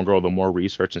grow and grow and grow the more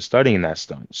research and studying that's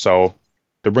done. So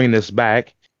to bring this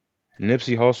back,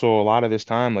 Nipsey Hussle, a lot of this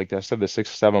time, like I said, the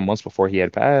 6 or 7 months before he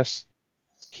had passed,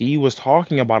 he was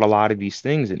talking about a lot of these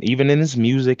things. And even in his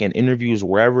music and interviews,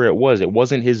 wherever it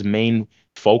wasn't his main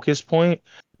focus point,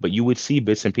 but you would see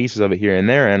bits and pieces of it here and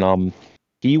there. And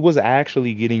he was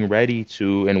actually getting ready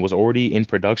to and was already in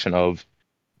production of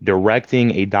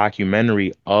directing a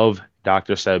documentary of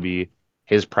Dr. Sebi,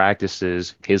 his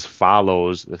practices, his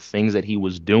follows, the things that he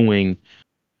was doing,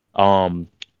 um,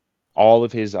 all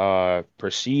of his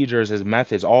procedures, his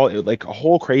methods, all like a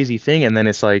whole crazy thing. And then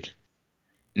it's like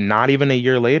not even a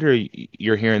year later,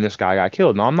 you're hearing this guy got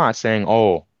killed. Now, I'm not saying,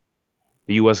 oh,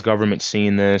 the U.S. government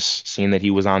seen this, seen that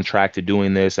he was on track to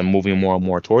doing this and moving more and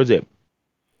more towards it.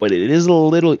 But it is a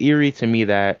little eerie to me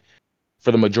that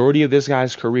for the majority of this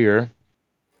guy's career,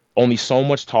 only so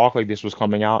much talk like this was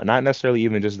coming out. Not necessarily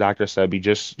even just Dr. Sebi,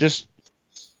 just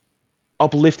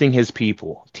uplifting his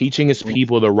people, teaching his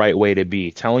people the right way to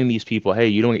be, telling these people, hey,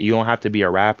 you don't have to be a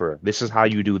rapper. This is how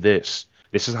you do this.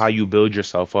 This is how you build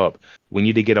yourself up. We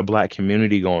need to get a black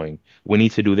community going. We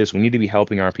need to do this. We need to be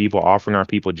helping our people, offering our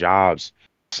people jobs,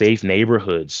 safe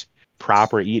neighborhoods,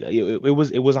 proper eat.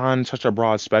 It was on such a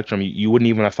broad spectrum. You wouldn't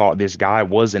even have thought this guy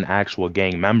was an actual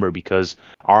gang member because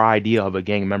our idea of a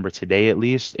gang member today, at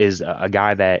least, is a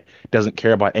guy that doesn't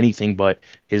care about anything but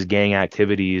his gang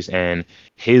activities and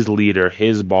his leader,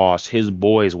 his boss, his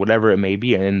boys, whatever it may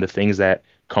be, and the things that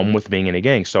come with being in a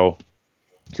gang. So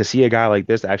to see a guy like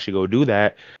this actually go do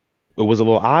that, it was a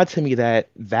little odd to me that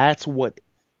that's what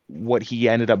he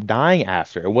ended up dying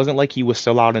after. It wasn't like he was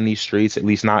still out in these streets, at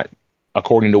least not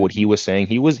according to what he was saying.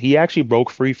 He actually broke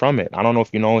free from it. I don't know if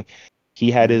you know, he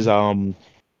had his own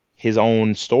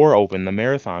store open, the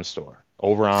Marathon store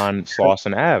over on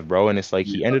Slauson Ave, bro. And it's like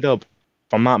he ended up,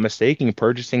 if I'm not mistaken,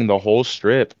 purchasing the whole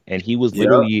strip, and he was Yeah.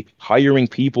 literally hiring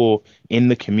people in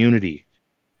the community,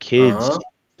 kids, Uh-huh.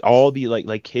 all the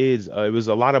like kids. It was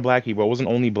a lot of black people. It wasn't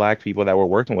only black people that were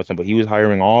working with him, but he was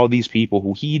hiring all these people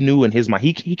who he knew in his mind.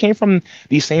 He came from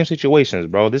these same situations,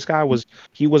 bro. This guy was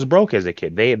he was broke as a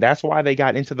kid. That's why they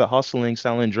got into the hustling,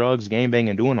 selling drugs, game bang,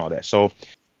 and doing all that. So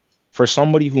for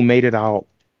somebody who made it out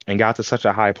and got to such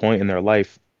a high point in their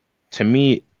life, to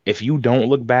me, if you don't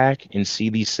look back and see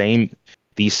these same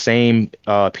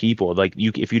people, like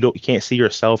if you can't see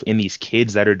yourself in these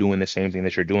kids that are doing the same thing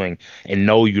that you're doing, and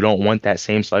know you don't want that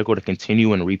same cycle to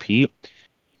continue and repeat.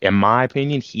 In my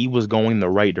opinion, he was going the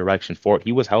right direction for it.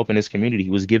 He was helping his community. He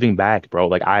was giving back, bro.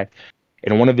 Like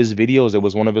in one of his videos, it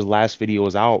was one of his last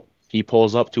videos out. He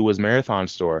pulls up to his Marathon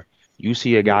store. You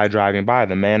see a guy driving by.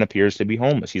 The man appears to be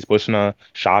homeless. He's pushing a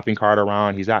shopping cart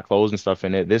around. He's got clothes and stuff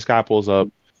in it. This guy pulls up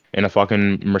in a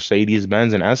fucking Mercedes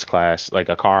Benz and S class, like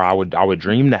a car I would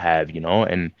dream to have,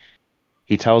 And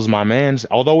he tells my man's,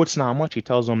 although it's not much, he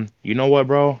tells him, you know what,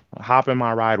 bro? Hop in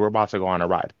my ride. We're about to go on a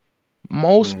ride.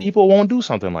 Most Mm. people won't do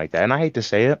something like that. And I hate to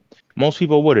say it. Most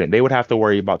people wouldn't. They would have to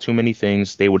worry about too many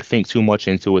things. They would think too much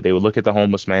into it. They would look at the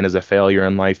homeless man as a failure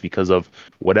in life because of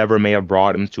whatever may have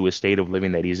brought him to a state of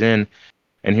living that he's in.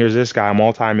 And here's this guy,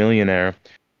 multimillionaire,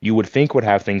 you would think would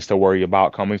have things to worry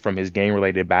about coming from his gang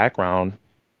related background.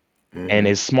 And Mhm.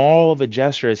 as small of a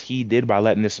gesture as he did by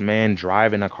letting this man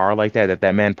drive in a car like that,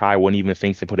 that man probably wouldn't even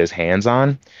think to put his hands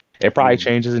on, it probably Mhm.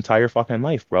 changed his entire fucking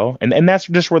life, bro. And that's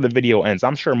just where the video ends.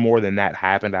 I'm sure more than that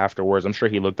happened afterwards. I'm sure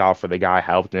he looked out for the guy,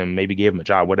 helped him, maybe gave him a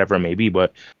job, whatever it may be.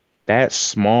 But that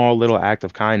small little act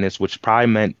of kindness, which probably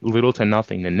meant little to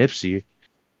nothing to Nipsey,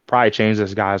 probably changed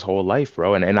this guy's whole life,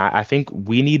 bro. And I think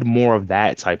we need more of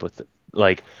that type of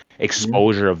like Mhm.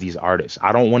 exposure of these artists.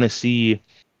 I don't want to see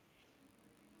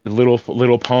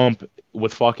little pump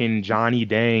with fucking Johnny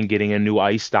Dang getting a new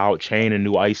iced out chain, a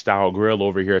new iced out grill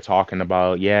over here talking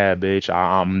about, yeah, bitch,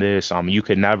 I'm this, you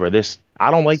could never this. I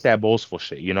don't like that boastful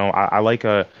shit. I like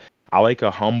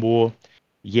a humble,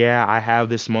 yeah, I have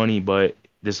this money, but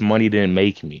this money didn't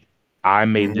make me. I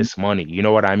made Mhm. this money. You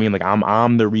know what I mean? Like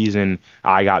I'm the reason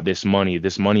I got this money.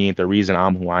 This money ain't the reason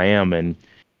I'm who I am. And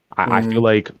I feel Mhm.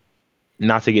 like,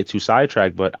 not to get too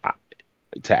sidetracked, but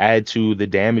to add to the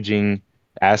damaging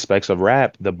aspects of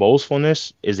rap, the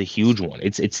boastfulness is a huge one.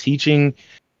 It's teaching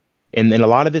And a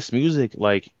lot of this music,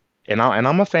 like, and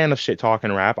I'm a fan of shit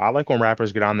talking rap. I like when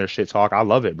rappers get on their shit talk. I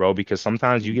love it, bro, because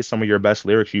sometimes you get some of your best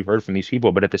lyrics you've heard from these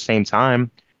people, but at the same time,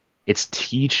 it's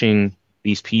teaching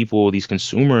these people, these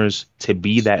consumers, to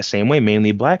be that same way,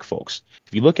 mainly black folks.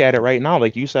 If you look at it right now,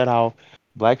 like you said, how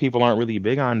black people aren't really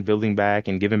big on building back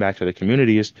and giving back to the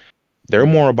communities. They're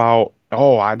more about,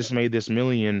 oh, I just made this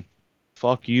million.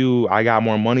 Fuck you. I got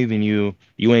more money than you.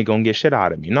 You ain't gonna get shit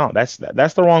out of me. No, that's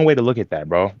the wrong way to look at that,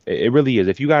 bro. It really is.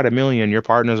 If you got a million, your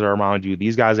partners are around you.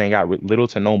 These guys ain't got little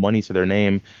to no money to their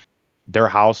name. Their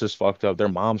house is fucked up. Their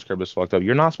mom's crib is fucked up.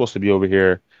 You're not supposed to be over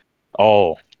here.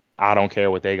 Oh, I don't care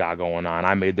what they got going on.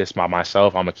 I made this by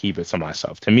myself. I'm gonna keep it to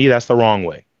myself. To me, that's the wrong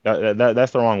way.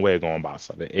 That's the wrong way of going about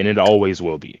stuff, and it always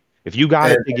will be. If you got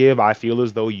it And to give, I feel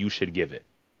as though you should give it,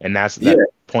 and that's yeah, that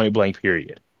point blank.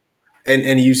 Period.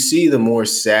 and you see the more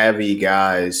savvy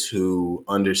guys who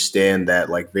understand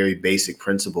that like very basic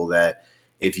principle that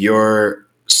if you're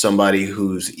somebody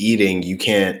who's eating, you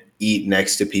can't eat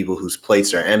next to people whose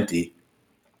plates are empty.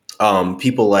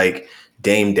 People like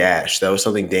Dame Dash. That was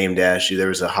something Dame Dash. There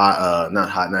was a not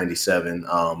Hot 97.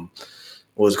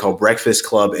 What was it called? Breakfast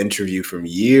Club interview from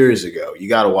years ago. You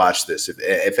got to watch this.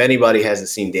 If anybody hasn't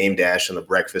seen Dame Dash on the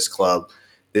Breakfast Club,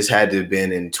 this had to have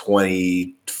been in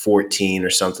 2014 or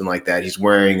something like that. He's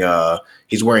wearing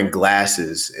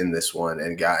glasses in this one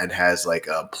and has like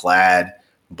a plaid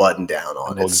button down I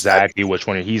on. know exactly which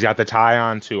one. He's got the tie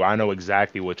on too. I know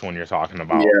exactly which one you're talking Yeah,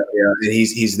 about. yeah. And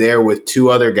he's there with two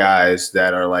other guys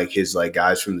that are like his like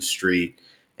guys from the street,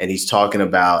 and he's talking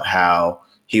about how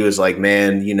he was like,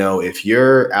 man, you know, if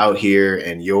you're out here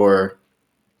and you're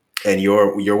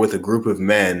with a group of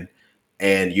men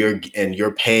and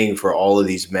you're paying for all of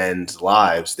these men's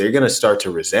lives, they're gonna start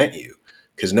to resent you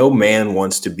because no man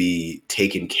wants to be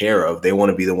taken care of. They want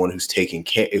to be the one who's taking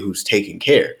care.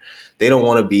 They don't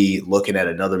want to be looking at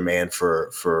another man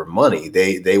for money.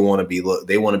 They want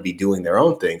to be doing their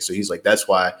own thing. So he's like, that's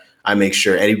why I make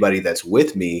sure anybody that's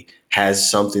with me has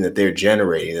something that they're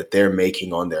generating, that they're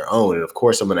making on their own. And of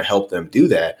course, I'm going to help them do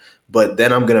that. But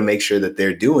then I'm going to make sure that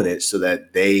they're doing it so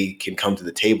that they can come to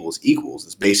the table as equals.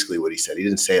 That's basically what he said. He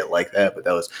didn't say it like that, but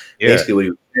that was Yeah, basically what he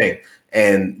was saying.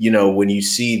 And you know, when you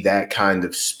see that kind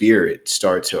of spirit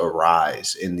start to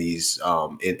arise in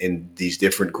in these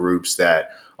different groups that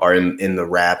are in the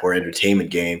rap or entertainment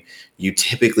game, you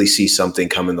typically see something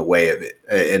come in the way of it.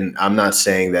 And I'm not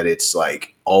saying that it's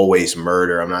like always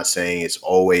murder. I'm not saying it's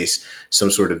always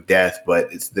some sort of death, but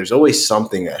there's always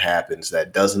something that happens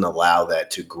that doesn't allow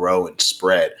that to grow and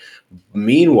spread.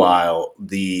 Meanwhile,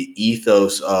 the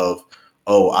ethos of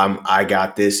I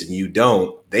got this and you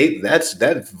don't, that's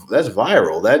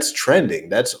viral, that's trending,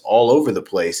 that's all over the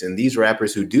place. And these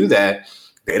rappers who do that,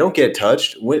 they don't get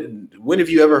touched. When have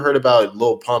you ever heard about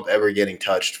Lil Pump ever getting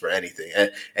touched for anything?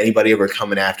 Anybody ever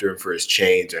coming after him for his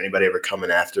chains, or anybody ever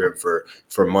coming after him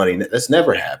for money? That's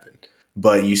never happened.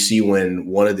 But you see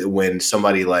when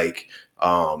somebody like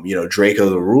Draco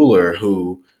the Ruler,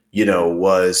 who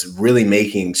was really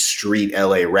making street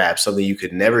LA rap, something you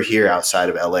could never hear outside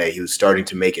of LA. He was starting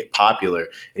to make it popular,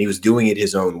 and he was doing it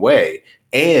his own way.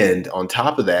 And on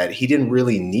top of that, he didn't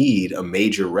really need a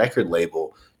major record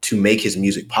label to make his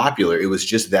music popular. It was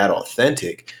just that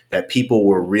authentic that people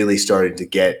were really starting to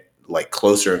get like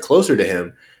closer and closer to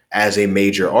him as a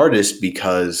major artist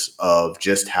because of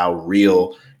just how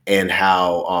real and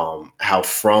how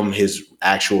from his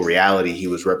actual reality he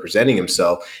was representing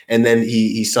himself. And then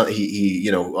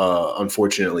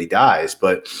unfortunately dies.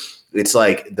 But it's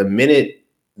like the minute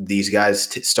these guys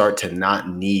start to not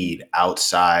need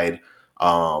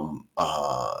um,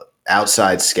 uh,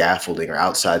 outside scaffolding or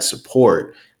outside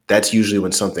support, that's usually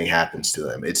when something happens to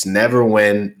them. It's never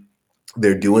when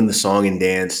they're doing the song and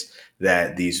dance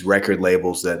that these record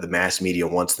labels, that the mass media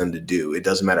wants them to do. It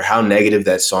doesn't matter how negative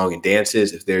that song and dance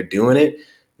is. If they're doing it,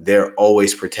 they're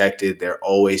always protected. They're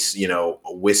always,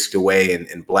 whisked away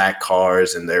in black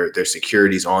cars, and their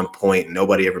security's on point. And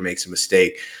nobody ever makes a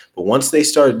mistake. But once they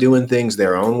start doing things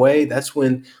their own way, that's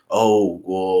when, oh,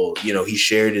 well, he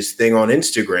shared his thing on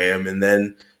Instagram and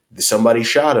then somebody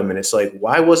shot him. And it's like,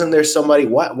 why wasn't there somebody?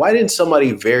 Why didn't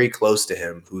somebody very close to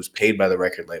him who's paid by the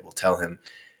record label tell him,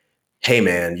 hey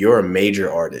man, you're a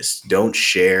major artist, don't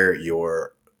share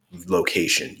your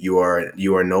location, you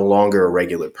are no longer a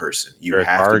regular person, you you're a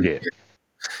have to be, target.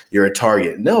 you're a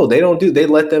target. No, they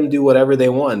let them do whatever they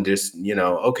want. Just,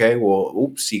 okay, well,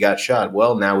 oops, he got shot,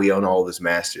 well, now we own all of his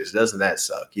masters. Doesn't that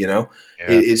suck? Yeah.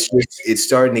 It's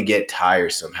starting to get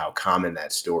tiresome how common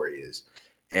that story is.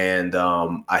 And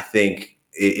I think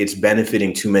it's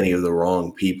benefiting too many of the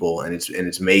wrong people, and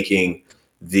it's making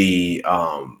the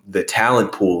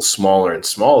talent pool smaller and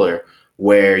smaller,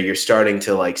 where you're starting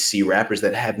to like see rappers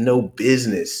that have no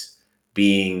business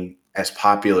being as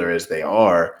popular as they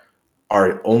are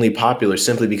only popular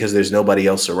simply because there's nobody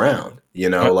else around, you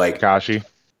know, like. Takashi.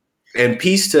 And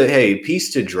peace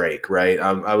to Drake, right?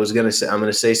 I was gonna say I'm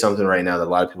gonna say something right now that a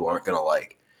lot of people aren't gonna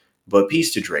like, but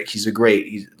peace to Drake. He's a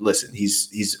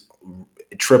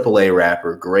triple A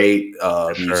rapper, great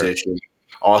For sure. musician,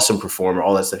 awesome performer,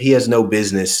 all that stuff. He has no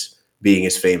business being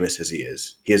as famous as he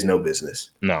is. He has no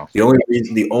business. No. The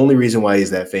only reason why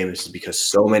he's that famous is because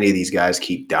so many of these guys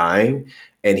keep dying,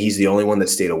 and he's the only one that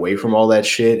stayed away from all that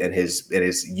shit and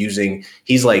is using.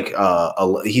 He's like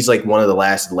one of the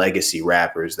last legacy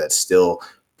rappers that's still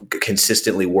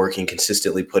consistently working,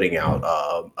 consistently putting out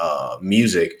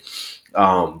music.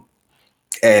 Um,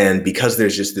 and because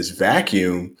there's just this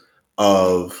vacuum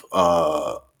of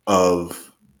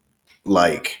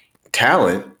like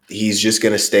talent, he's just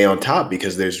going to stay on top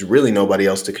because there's really nobody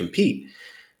else to compete.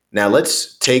 Now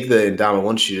let's take and Dom, I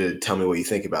want you to tell me what you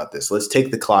think about this. Let's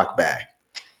take the clock back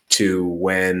to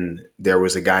when there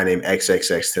was a guy named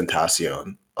XXX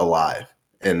Tentacion alive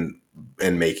and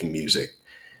making music.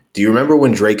 Do you remember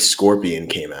when Drake's Scorpion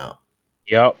came out?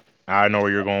 Yep. I know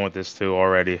where you're going with this too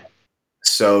already.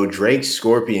 So Drake's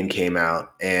Scorpion came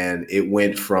out and it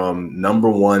went from number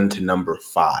 1 to number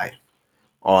 5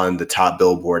 on the top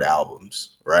Billboard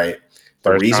albums, right?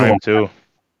 The First reason why time too.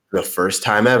 the first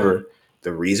time ever,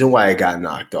 the reason why it got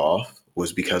knocked off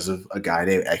was because of a guy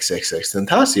named XXX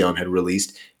Tentacion had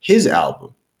released his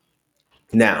album.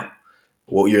 Now,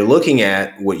 what you're looking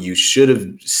at, what you should have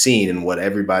seen, and what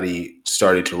everybody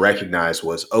started to recognize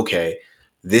was okay,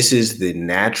 this is the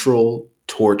natural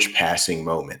torch passing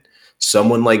moment.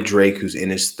 Someone like Drake, who's in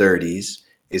his 30s,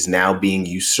 is now being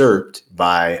usurped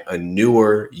by a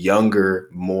newer, younger,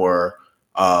 more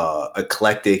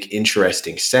eclectic,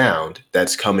 interesting sound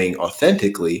that's coming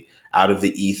authentically out of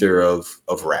the ether of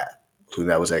rap. Who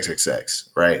that was XXX,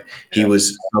 right? Yeah. He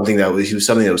was something that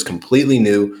was completely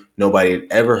new. Nobody had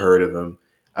ever heard of him,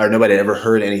 or nobody had ever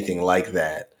heard anything like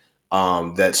that.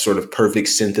 That sort of perfect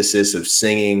synthesis of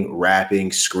singing,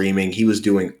 rapping, screaming. He was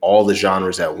doing all the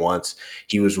genres at once.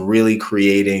 He was really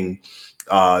creating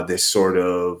this sort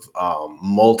of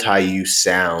multi-use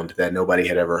sound that nobody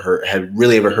had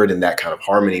really ever heard in that kind of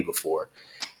harmony before.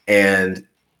 And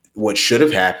what should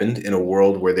have happened in a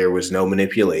world where there was no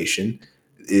manipulation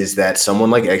is that someone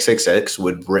like XXX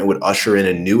would usher in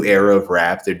a new era of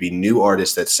rap. There'd be new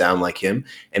artists that sound like him,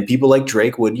 and people like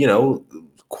Drake would,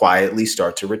 quietly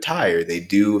start to retire. They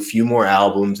do a few more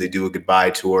albums, they do a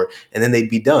goodbye tour, and then they'd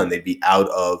be done. They'd be out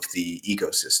of the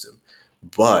ecosystem.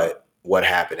 But what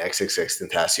happened? XXX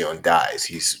Tentacion dies.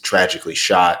 He's tragically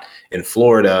shot in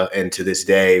Florida, and to this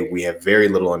day, we have very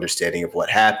little understanding of what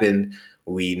happened.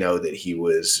 We know that he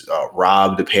was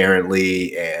robbed,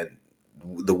 apparently, and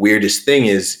the weirdest thing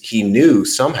is he knew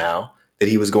somehow that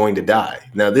he was going to die.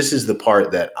 Now, this is the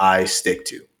part that I stick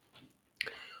to.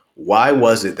 Why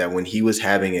was it that when he was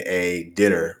having a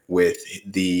dinner with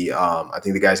I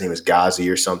think the guy's name is Ghazi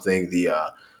or something,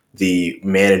 the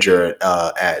manager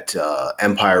at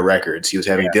Empire Records, he was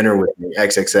having dinner with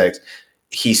XXX.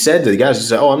 He said to the guys, he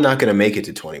said, "Oh, I'm not going to make it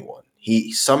to 21."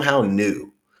 He somehow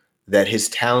knew that his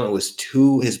talent was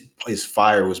his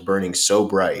fire was burning so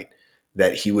bright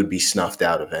that he would be snuffed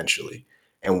out eventually.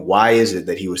 And why is it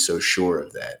that he was so sure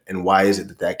of that? And why is it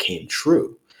that that came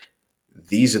true?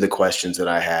 These are the questions that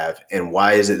I have. And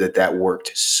why is it that that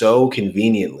worked so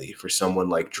conveniently for someone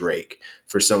like Drake,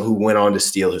 for some who went on to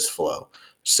steal his flow?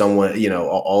 Someone,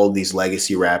 all of these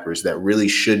legacy rappers that really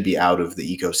should be out of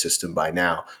the ecosystem by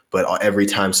now. But every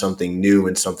time something new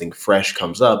and something fresh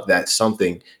comes up, that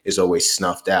something is always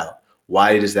snuffed out.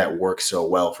 Why does that work so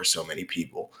well for so many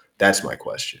people? That's my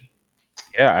question.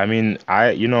 Yeah, I mean,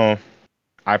 I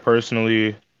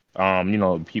personally,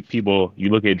 people, you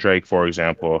look at Drake, for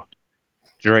example,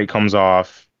 Drake comes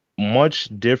off much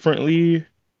differently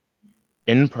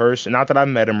in person. Not that I've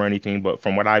met him or anything, but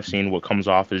from what I've seen, what comes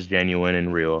off is genuine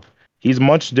and real. He's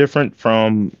much different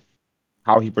from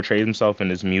how he portrays himself in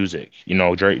his music.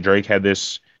 Drake had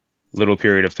this little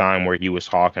period of time where he was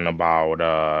talking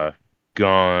about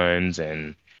guns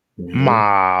and Mm-hmm.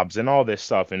 mobs and all this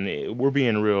stuff. And we're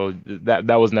being real,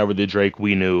 that was never the Drake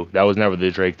we knew. That was never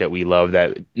the Drake that we loved,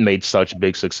 that made such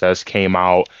big success, came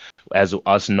out as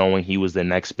us knowing he was the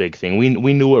next big thing.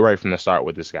 We knew it right from the start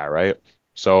with this guy, right?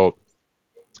 So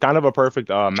it's kind of a perfect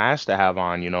match to have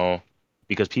on,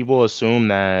 because people assume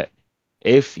that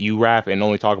if you rap and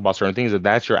only talk about certain things, that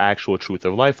that's your actual truth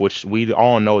of life, which we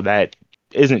all know that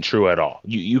isn't true at all.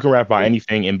 You can rap about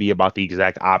anything and be about the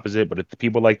exact opposite, but if the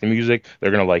people like the music, they're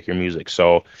gonna like your music.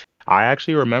 So I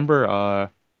actually remember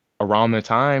around the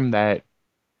time that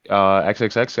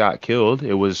XXX got killed.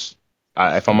 It was,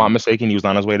 if I'm not mistaken, he was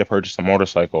on his way to purchase a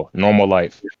motorcycle. Normal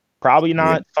life. Probably Yeah.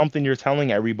 not something you're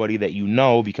telling everybody that you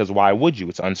know, because why would you?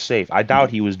 It's unsafe. I doubt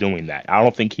he was doing that. I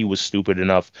don't think he was stupid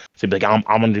enough to be like, I'm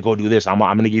going to go do this. I'm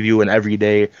going to give you an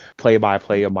everyday play by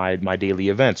play of my daily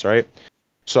events, right?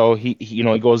 So he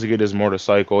goes to get his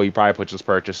motorcycle. He probably puts his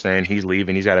purchase in. He's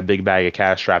leaving. He's got a big bag of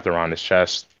cash strapped around his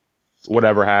chest.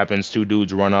 Whatever happens, two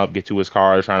dudes run up, get to his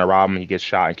car, they're trying to rob him. He gets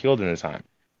shot and killed in his time.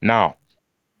 Now,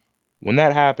 when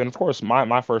that happened, of course,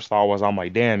 my first thought was, I'm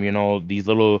like, damn, these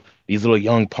little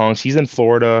young punks. He's in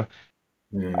Florida.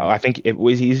 Mm. I think it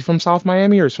was he's from South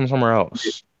Miami or from somewhere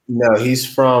else. No, he's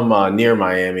from near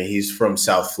Miami. He's from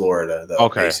South Florida, though,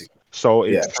 Okay. basically. So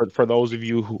Yeah. for those of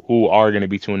you who are going to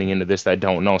be tuning into this that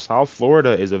don't know, South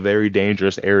Florida is a very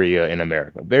dangerous area in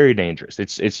America. Very dangerous.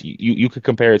 It's you could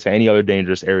compare it to any other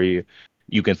dangerous area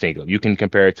you can think of. You can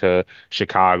compare it to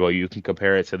Chicago. You can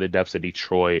compare it to the depths of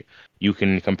Detroit. You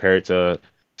can compare it to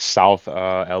South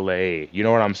LA. You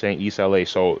know what I'm saying? East LA.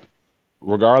 So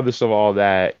regardless of all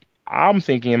that, I'm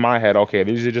thinking in my head, okay,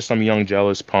 these are just some young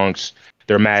jealous punks.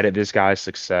 They're mad at this guy's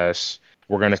success.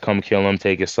 We're gonna come kill him,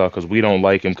 take his stuff because we don't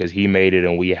like him because he made it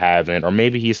and we haven't. Or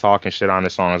maybe he's talking shit on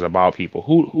his songs about people.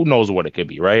 Who knows what it could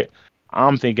be, right?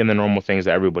 I'm thinking the normal things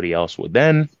that everybody else would.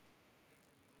 Then,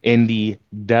 in the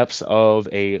depths of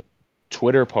a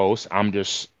Twitter post, I'm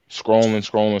just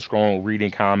scrolling,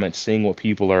 reading comments, seeing what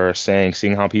people are saying,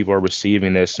 seeing how people are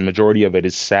receiving this. The majority of it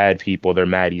is sad people. They're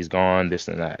mad he's gone, this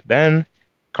and that. Then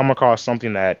come across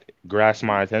something that grasped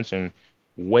my attention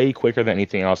way quicker than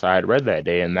anything else I had read that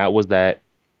day, and that was that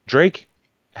Drake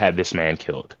had this man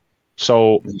killed.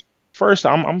 So first,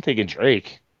 I'm thinking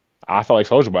Drake. I thought like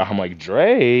Soldier, but I'm like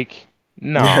Drake.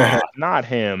 Nah, not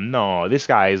him. No, this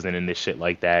guy isn't in this shit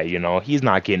like that. He's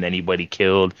not getting anybody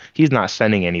killed. He's not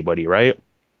sending anybody, right?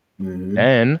 Hmm.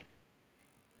 Then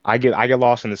I get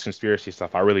lost in this conspiracy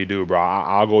stuff. I really do, bro.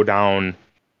 I'll go down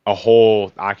a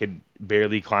hole I could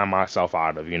barely climb myself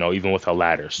out of, even with a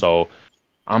ladder. So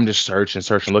I'm just searching,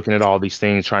 looking at all these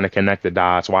things, trying to connect the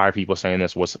dots. Why are people saying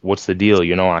this? What's the deal?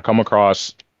 I come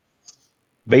across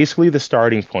basically the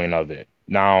starting point of it.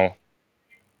 Now,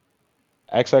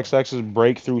 XXX's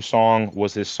breakthrough song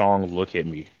was his song "Look at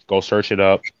Me." Go search it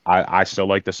up. I still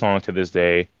like the song to this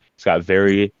day. It's got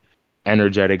very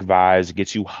energetic vibes,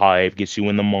 gets you hyped, gets you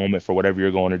in the moment for whatever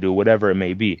you're going to do, whatever it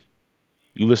may be.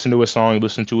 You listen to his song, you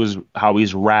listen to his how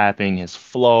he's rapping, his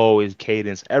flow, his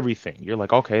cadence, everything. You're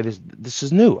like, okay, this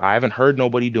is new. I haven't heard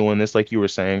nobody doing this like you were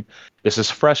saying. This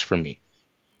is fresh for me.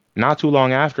 Not too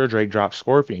long after, Drake dropped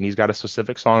Scorpion. He's got a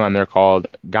specific song on there called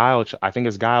Guile. I think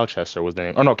it's Guile Chester was the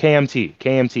name. Oh no, KMT.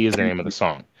 KMT is the name of the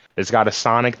song. It's got a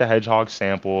Sonic the Hedgehog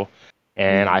sample,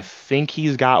 and I think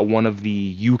he's got one of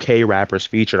the UK rappers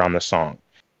featured on the song.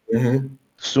 Hmm.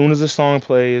 As soon as the song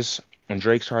plays and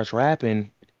Drake starts rapping,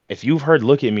 if you've heard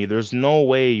 "Look at Me," there's no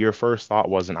way your first thought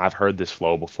wasn't, "I've heard this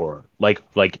flow before." Like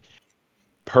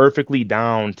perfectly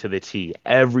down to the T.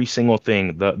 Every single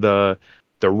thing, the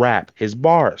rap, his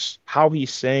bars, how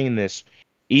he's saying this,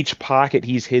 each pocket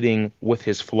he's hitting with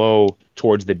his flow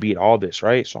towards the beat, all this,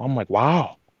 right? So I'm like,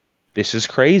 wow, this is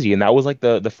crazy. And that was like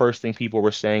the first thing people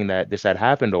were saying that this had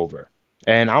happened over.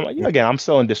 And I'm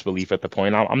still in disbelief at the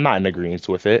point. I'm not in agreement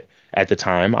with it at the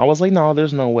time. I was like, no,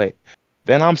 there's no way.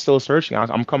 Then I'm still searching.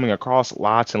 I'm coming across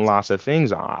lots and lots of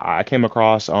things. I came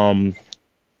across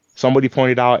somebody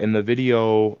pointed out in the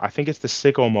video, I think it's the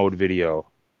Sicko Mode video,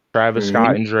 Travis Scott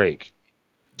Hmm. and Drake.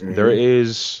 There Hmm.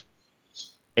 is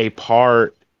a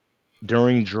part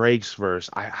during Drake's verse.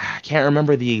 I can't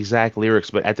remember the exact lyrics,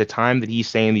 but at the time that he's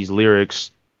saying these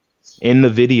lyrics in the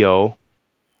video,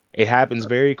 it happens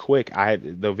very quick.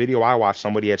 The video I watched,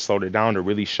 somebody had slowed it down to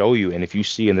really show you. And if you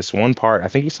see in this one part, I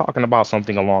think he's talking about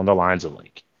something along the lines of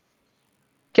like,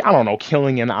 I don't know,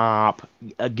 killing an op,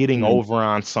 getting Hmm. over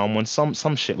on someone,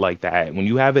 some shit like that. When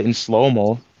you have it in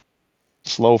slow-mo,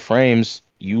 slow frames,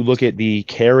 you look at the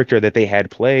character that they had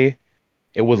play,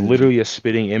 it was Hmm. literally a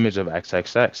spitting image of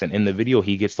XXX. And in the video,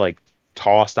 he gets like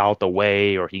tossed out the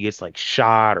way or he gets like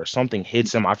shot or something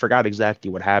hits him. I forgot exactly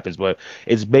what happens, but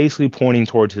it's basically pointing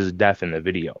towards his death in the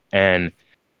video. And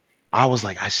I was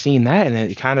like, I seen that and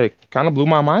it kind of blew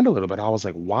my mind a little bit. I was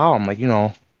like, wow, I'm like,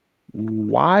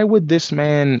 why would this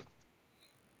man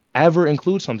ever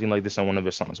include something like this in one of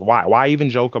his songs? Why even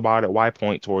joke about it? Why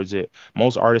point towards it?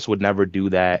 Most artists would never do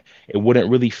that. It wouldn't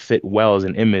really fit well as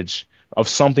an image of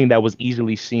something that was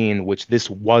easily seen, which this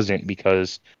wasn't,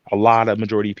 because a lot of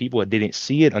majority of people didn't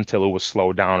see it until it was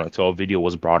slowed down, until a video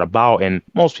was brought about, and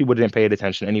most people didn't pay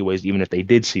attention anyways, even if they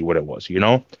did see what it was.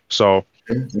 So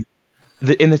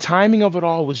the timing of it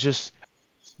all was just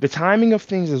the timing of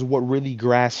things is what really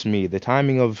grasps me. The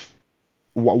timing of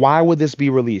why would this be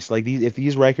released? Like these, if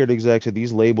these record execs or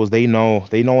these labels, they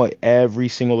know every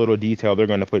single little detail they're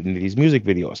going to put into these music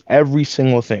videos. Every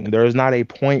single thing. There is not a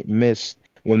point missed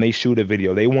when they shoot a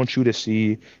video. They want you to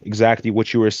see exactly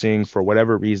what you are seeing for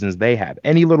whatever reasons they have.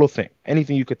 Any little thing,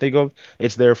 anything you could think of,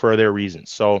 it's there for their reasons.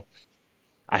 So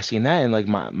I seen that, and like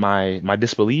my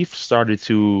disbelief started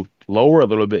to lower a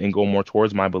little bit and go more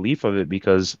towards my belief of it,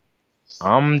 because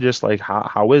I'm just like,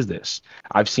 how is this?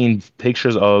 I've seen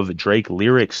pictures of Drake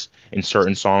lyrics in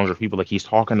certain songs or people like he's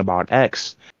talking about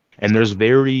X, and there's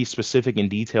very specific and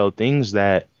detailed things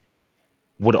that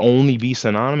would only be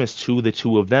synonymous to the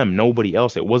two of them, nobody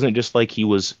else. It wasn't just like he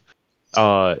was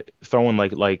throwing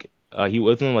he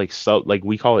wasn't like sub, like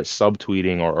we call it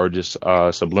subtweeting, or just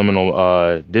subliminal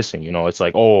dissing. It's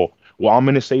like, oh, well, I'm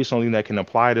gonna say something that can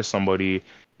apply to somebody,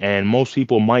 and most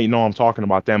people might know I'm talking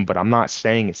about them, but I'm not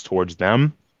saying it's towards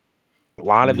them. A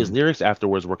lot of his Mhm. lyrics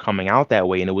afterwards were coming out that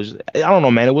way, and it was, I don't know,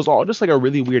 man, it was all just like a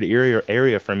really weird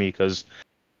area for me, because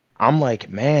I'm like,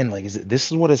 man, like,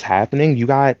 this is what is happening? You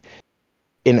got,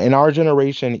 in our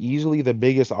generation, easily the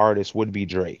biggest artist would be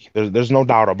Drake. There's no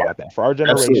doubt about that. For our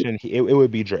Absolutely. generation, it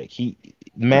would be Drake.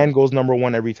 Man goes number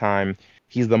one every time.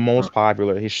 He's the most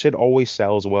popular. His shit always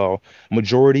sells well.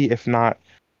 Majority, if not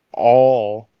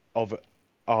all of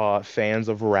fans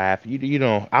of rap, I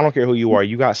don't care who you are,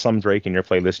 you got some Drake in your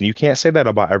playlist, and you can't say that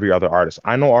about every other artist.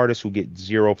 I know artists who get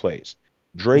zero plays.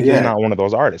 Drake is Yeah. not one of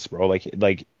those artists, bro.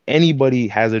 Like anybody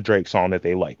has a Drake song that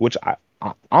they like, which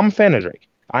I'm a fan of Drake.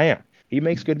 I am. He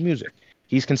makes good music.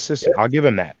 He's consistent. I'll give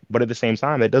him that. But at the same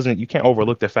time, that doesn't, you can't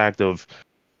overlook the fact of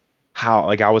how,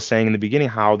 like I was saying in the beginning,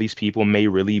 how these people may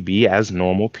really be as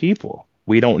normal people.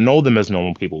 We don't know them as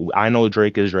normal people. I know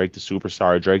Drake is Drake the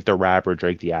superstar, Drake the rapper,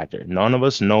 Drake the actor. None of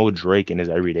us know Drake in his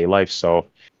everyday life. So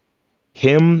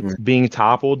him Mm. being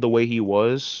toppled the way he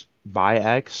was by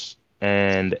X,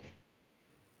 and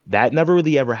that never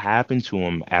really ever happened to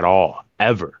him at all,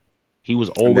 ever. He was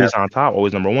And always on top,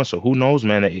 always number one. So who knows,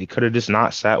 man? It could have just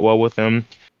not sat well with him.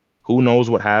 Who knows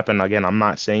what happened? Again, I'm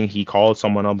not saying he called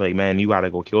someone up like, man, you got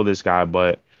to go kill this guy,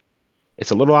 but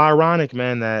it's a little ironic,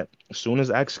 man, that as soon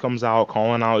as X comes out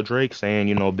calling out Drake, saying,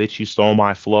 bitch, you stole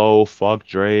my flow, fuck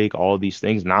Drake, all these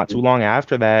things, not too long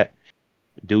after that,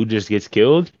 dude just gets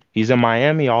killed. He's in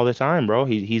Miami all the time, bro.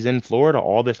 He's in Florida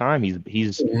all the time. Mhm.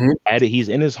 He's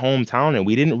in his hometown, and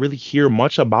we didn't really hear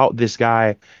much about this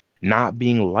guy not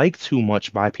being liked too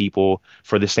much by people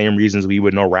for the same reasons we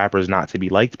would know rappers not to be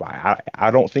liked by.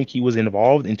 I don't think he was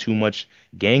involved in too much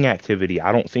gang activity.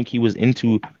 I don't think he was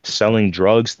into selling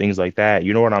drugs, things like that.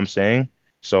 You know what I'm saying?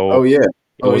 Oh So yeah.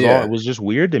 Oh it yeah. was just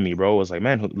weird to me, bro. It was like,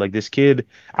 man, like this kid,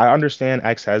 I understand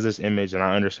X has this image, and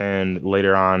I understand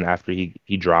later on after he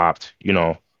dropped,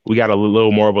 we got a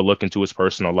little more of a look into his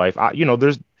personal life.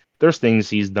 There's things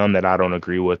he's done that I don't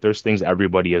agree with. There's things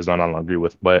everybody has done I don't agree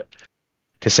with. But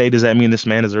to say, does that mean this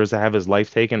man deserves to have his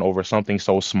life taken over something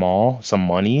so small, some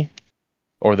money,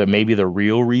 or that maybe the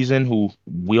real reason, who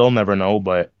we'll never know,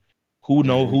 but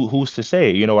Mhm. who's to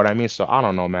say? You know what I mean? So I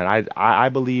don't know, man. I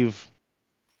believe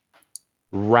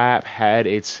rap had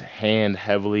its hand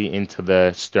heavily into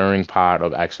the stirring pot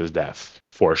of X's death,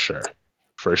 for sure.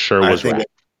 For sure I was think rap.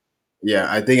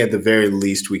 Yeah, I think at the very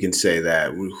least we can say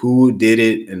that. Who did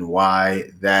it and why,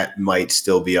 that might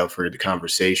still be up for the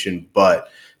conversation. But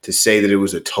to say that it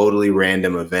was a totally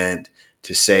random event,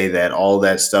 to say that all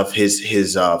that stuff, his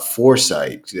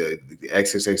foresight,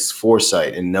 XXX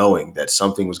foresight, and knowing that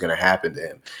something was going to happen to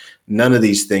him, none of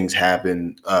these things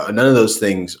happen. None of those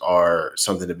things are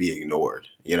something to be ignored.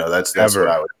 That's what Ever.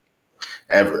 I would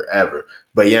ever.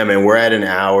 But yeah, man, we're at an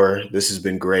hour. This has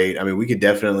been great. I mean, we could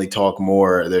definitely talk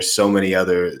more. There's so many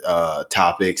other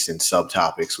topics and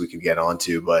subtopics we could get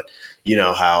onto, but you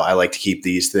know how I like to keep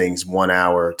these things 1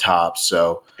 hour tops.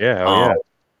 So, Yeah, hell um, yeah.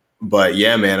 but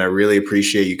yeah, man, I really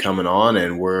appreciate you coming on,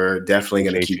 and we're definitely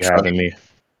going to Appreciate keep you trucking. having me.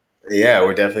 Yeah,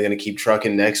 we're definitely going to keep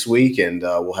trucking next week, and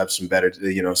we'll have some better,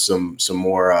 some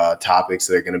more topics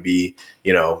that are going to be,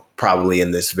 probably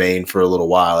in this vein for a little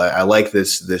while. I like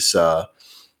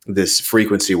this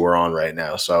frequency we're on right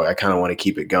now. So I kind of want to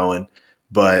keep it going.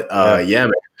 But Yeah. yeah,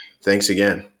 man, thanks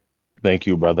again. Thank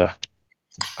you, brother.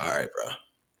 All right, bro.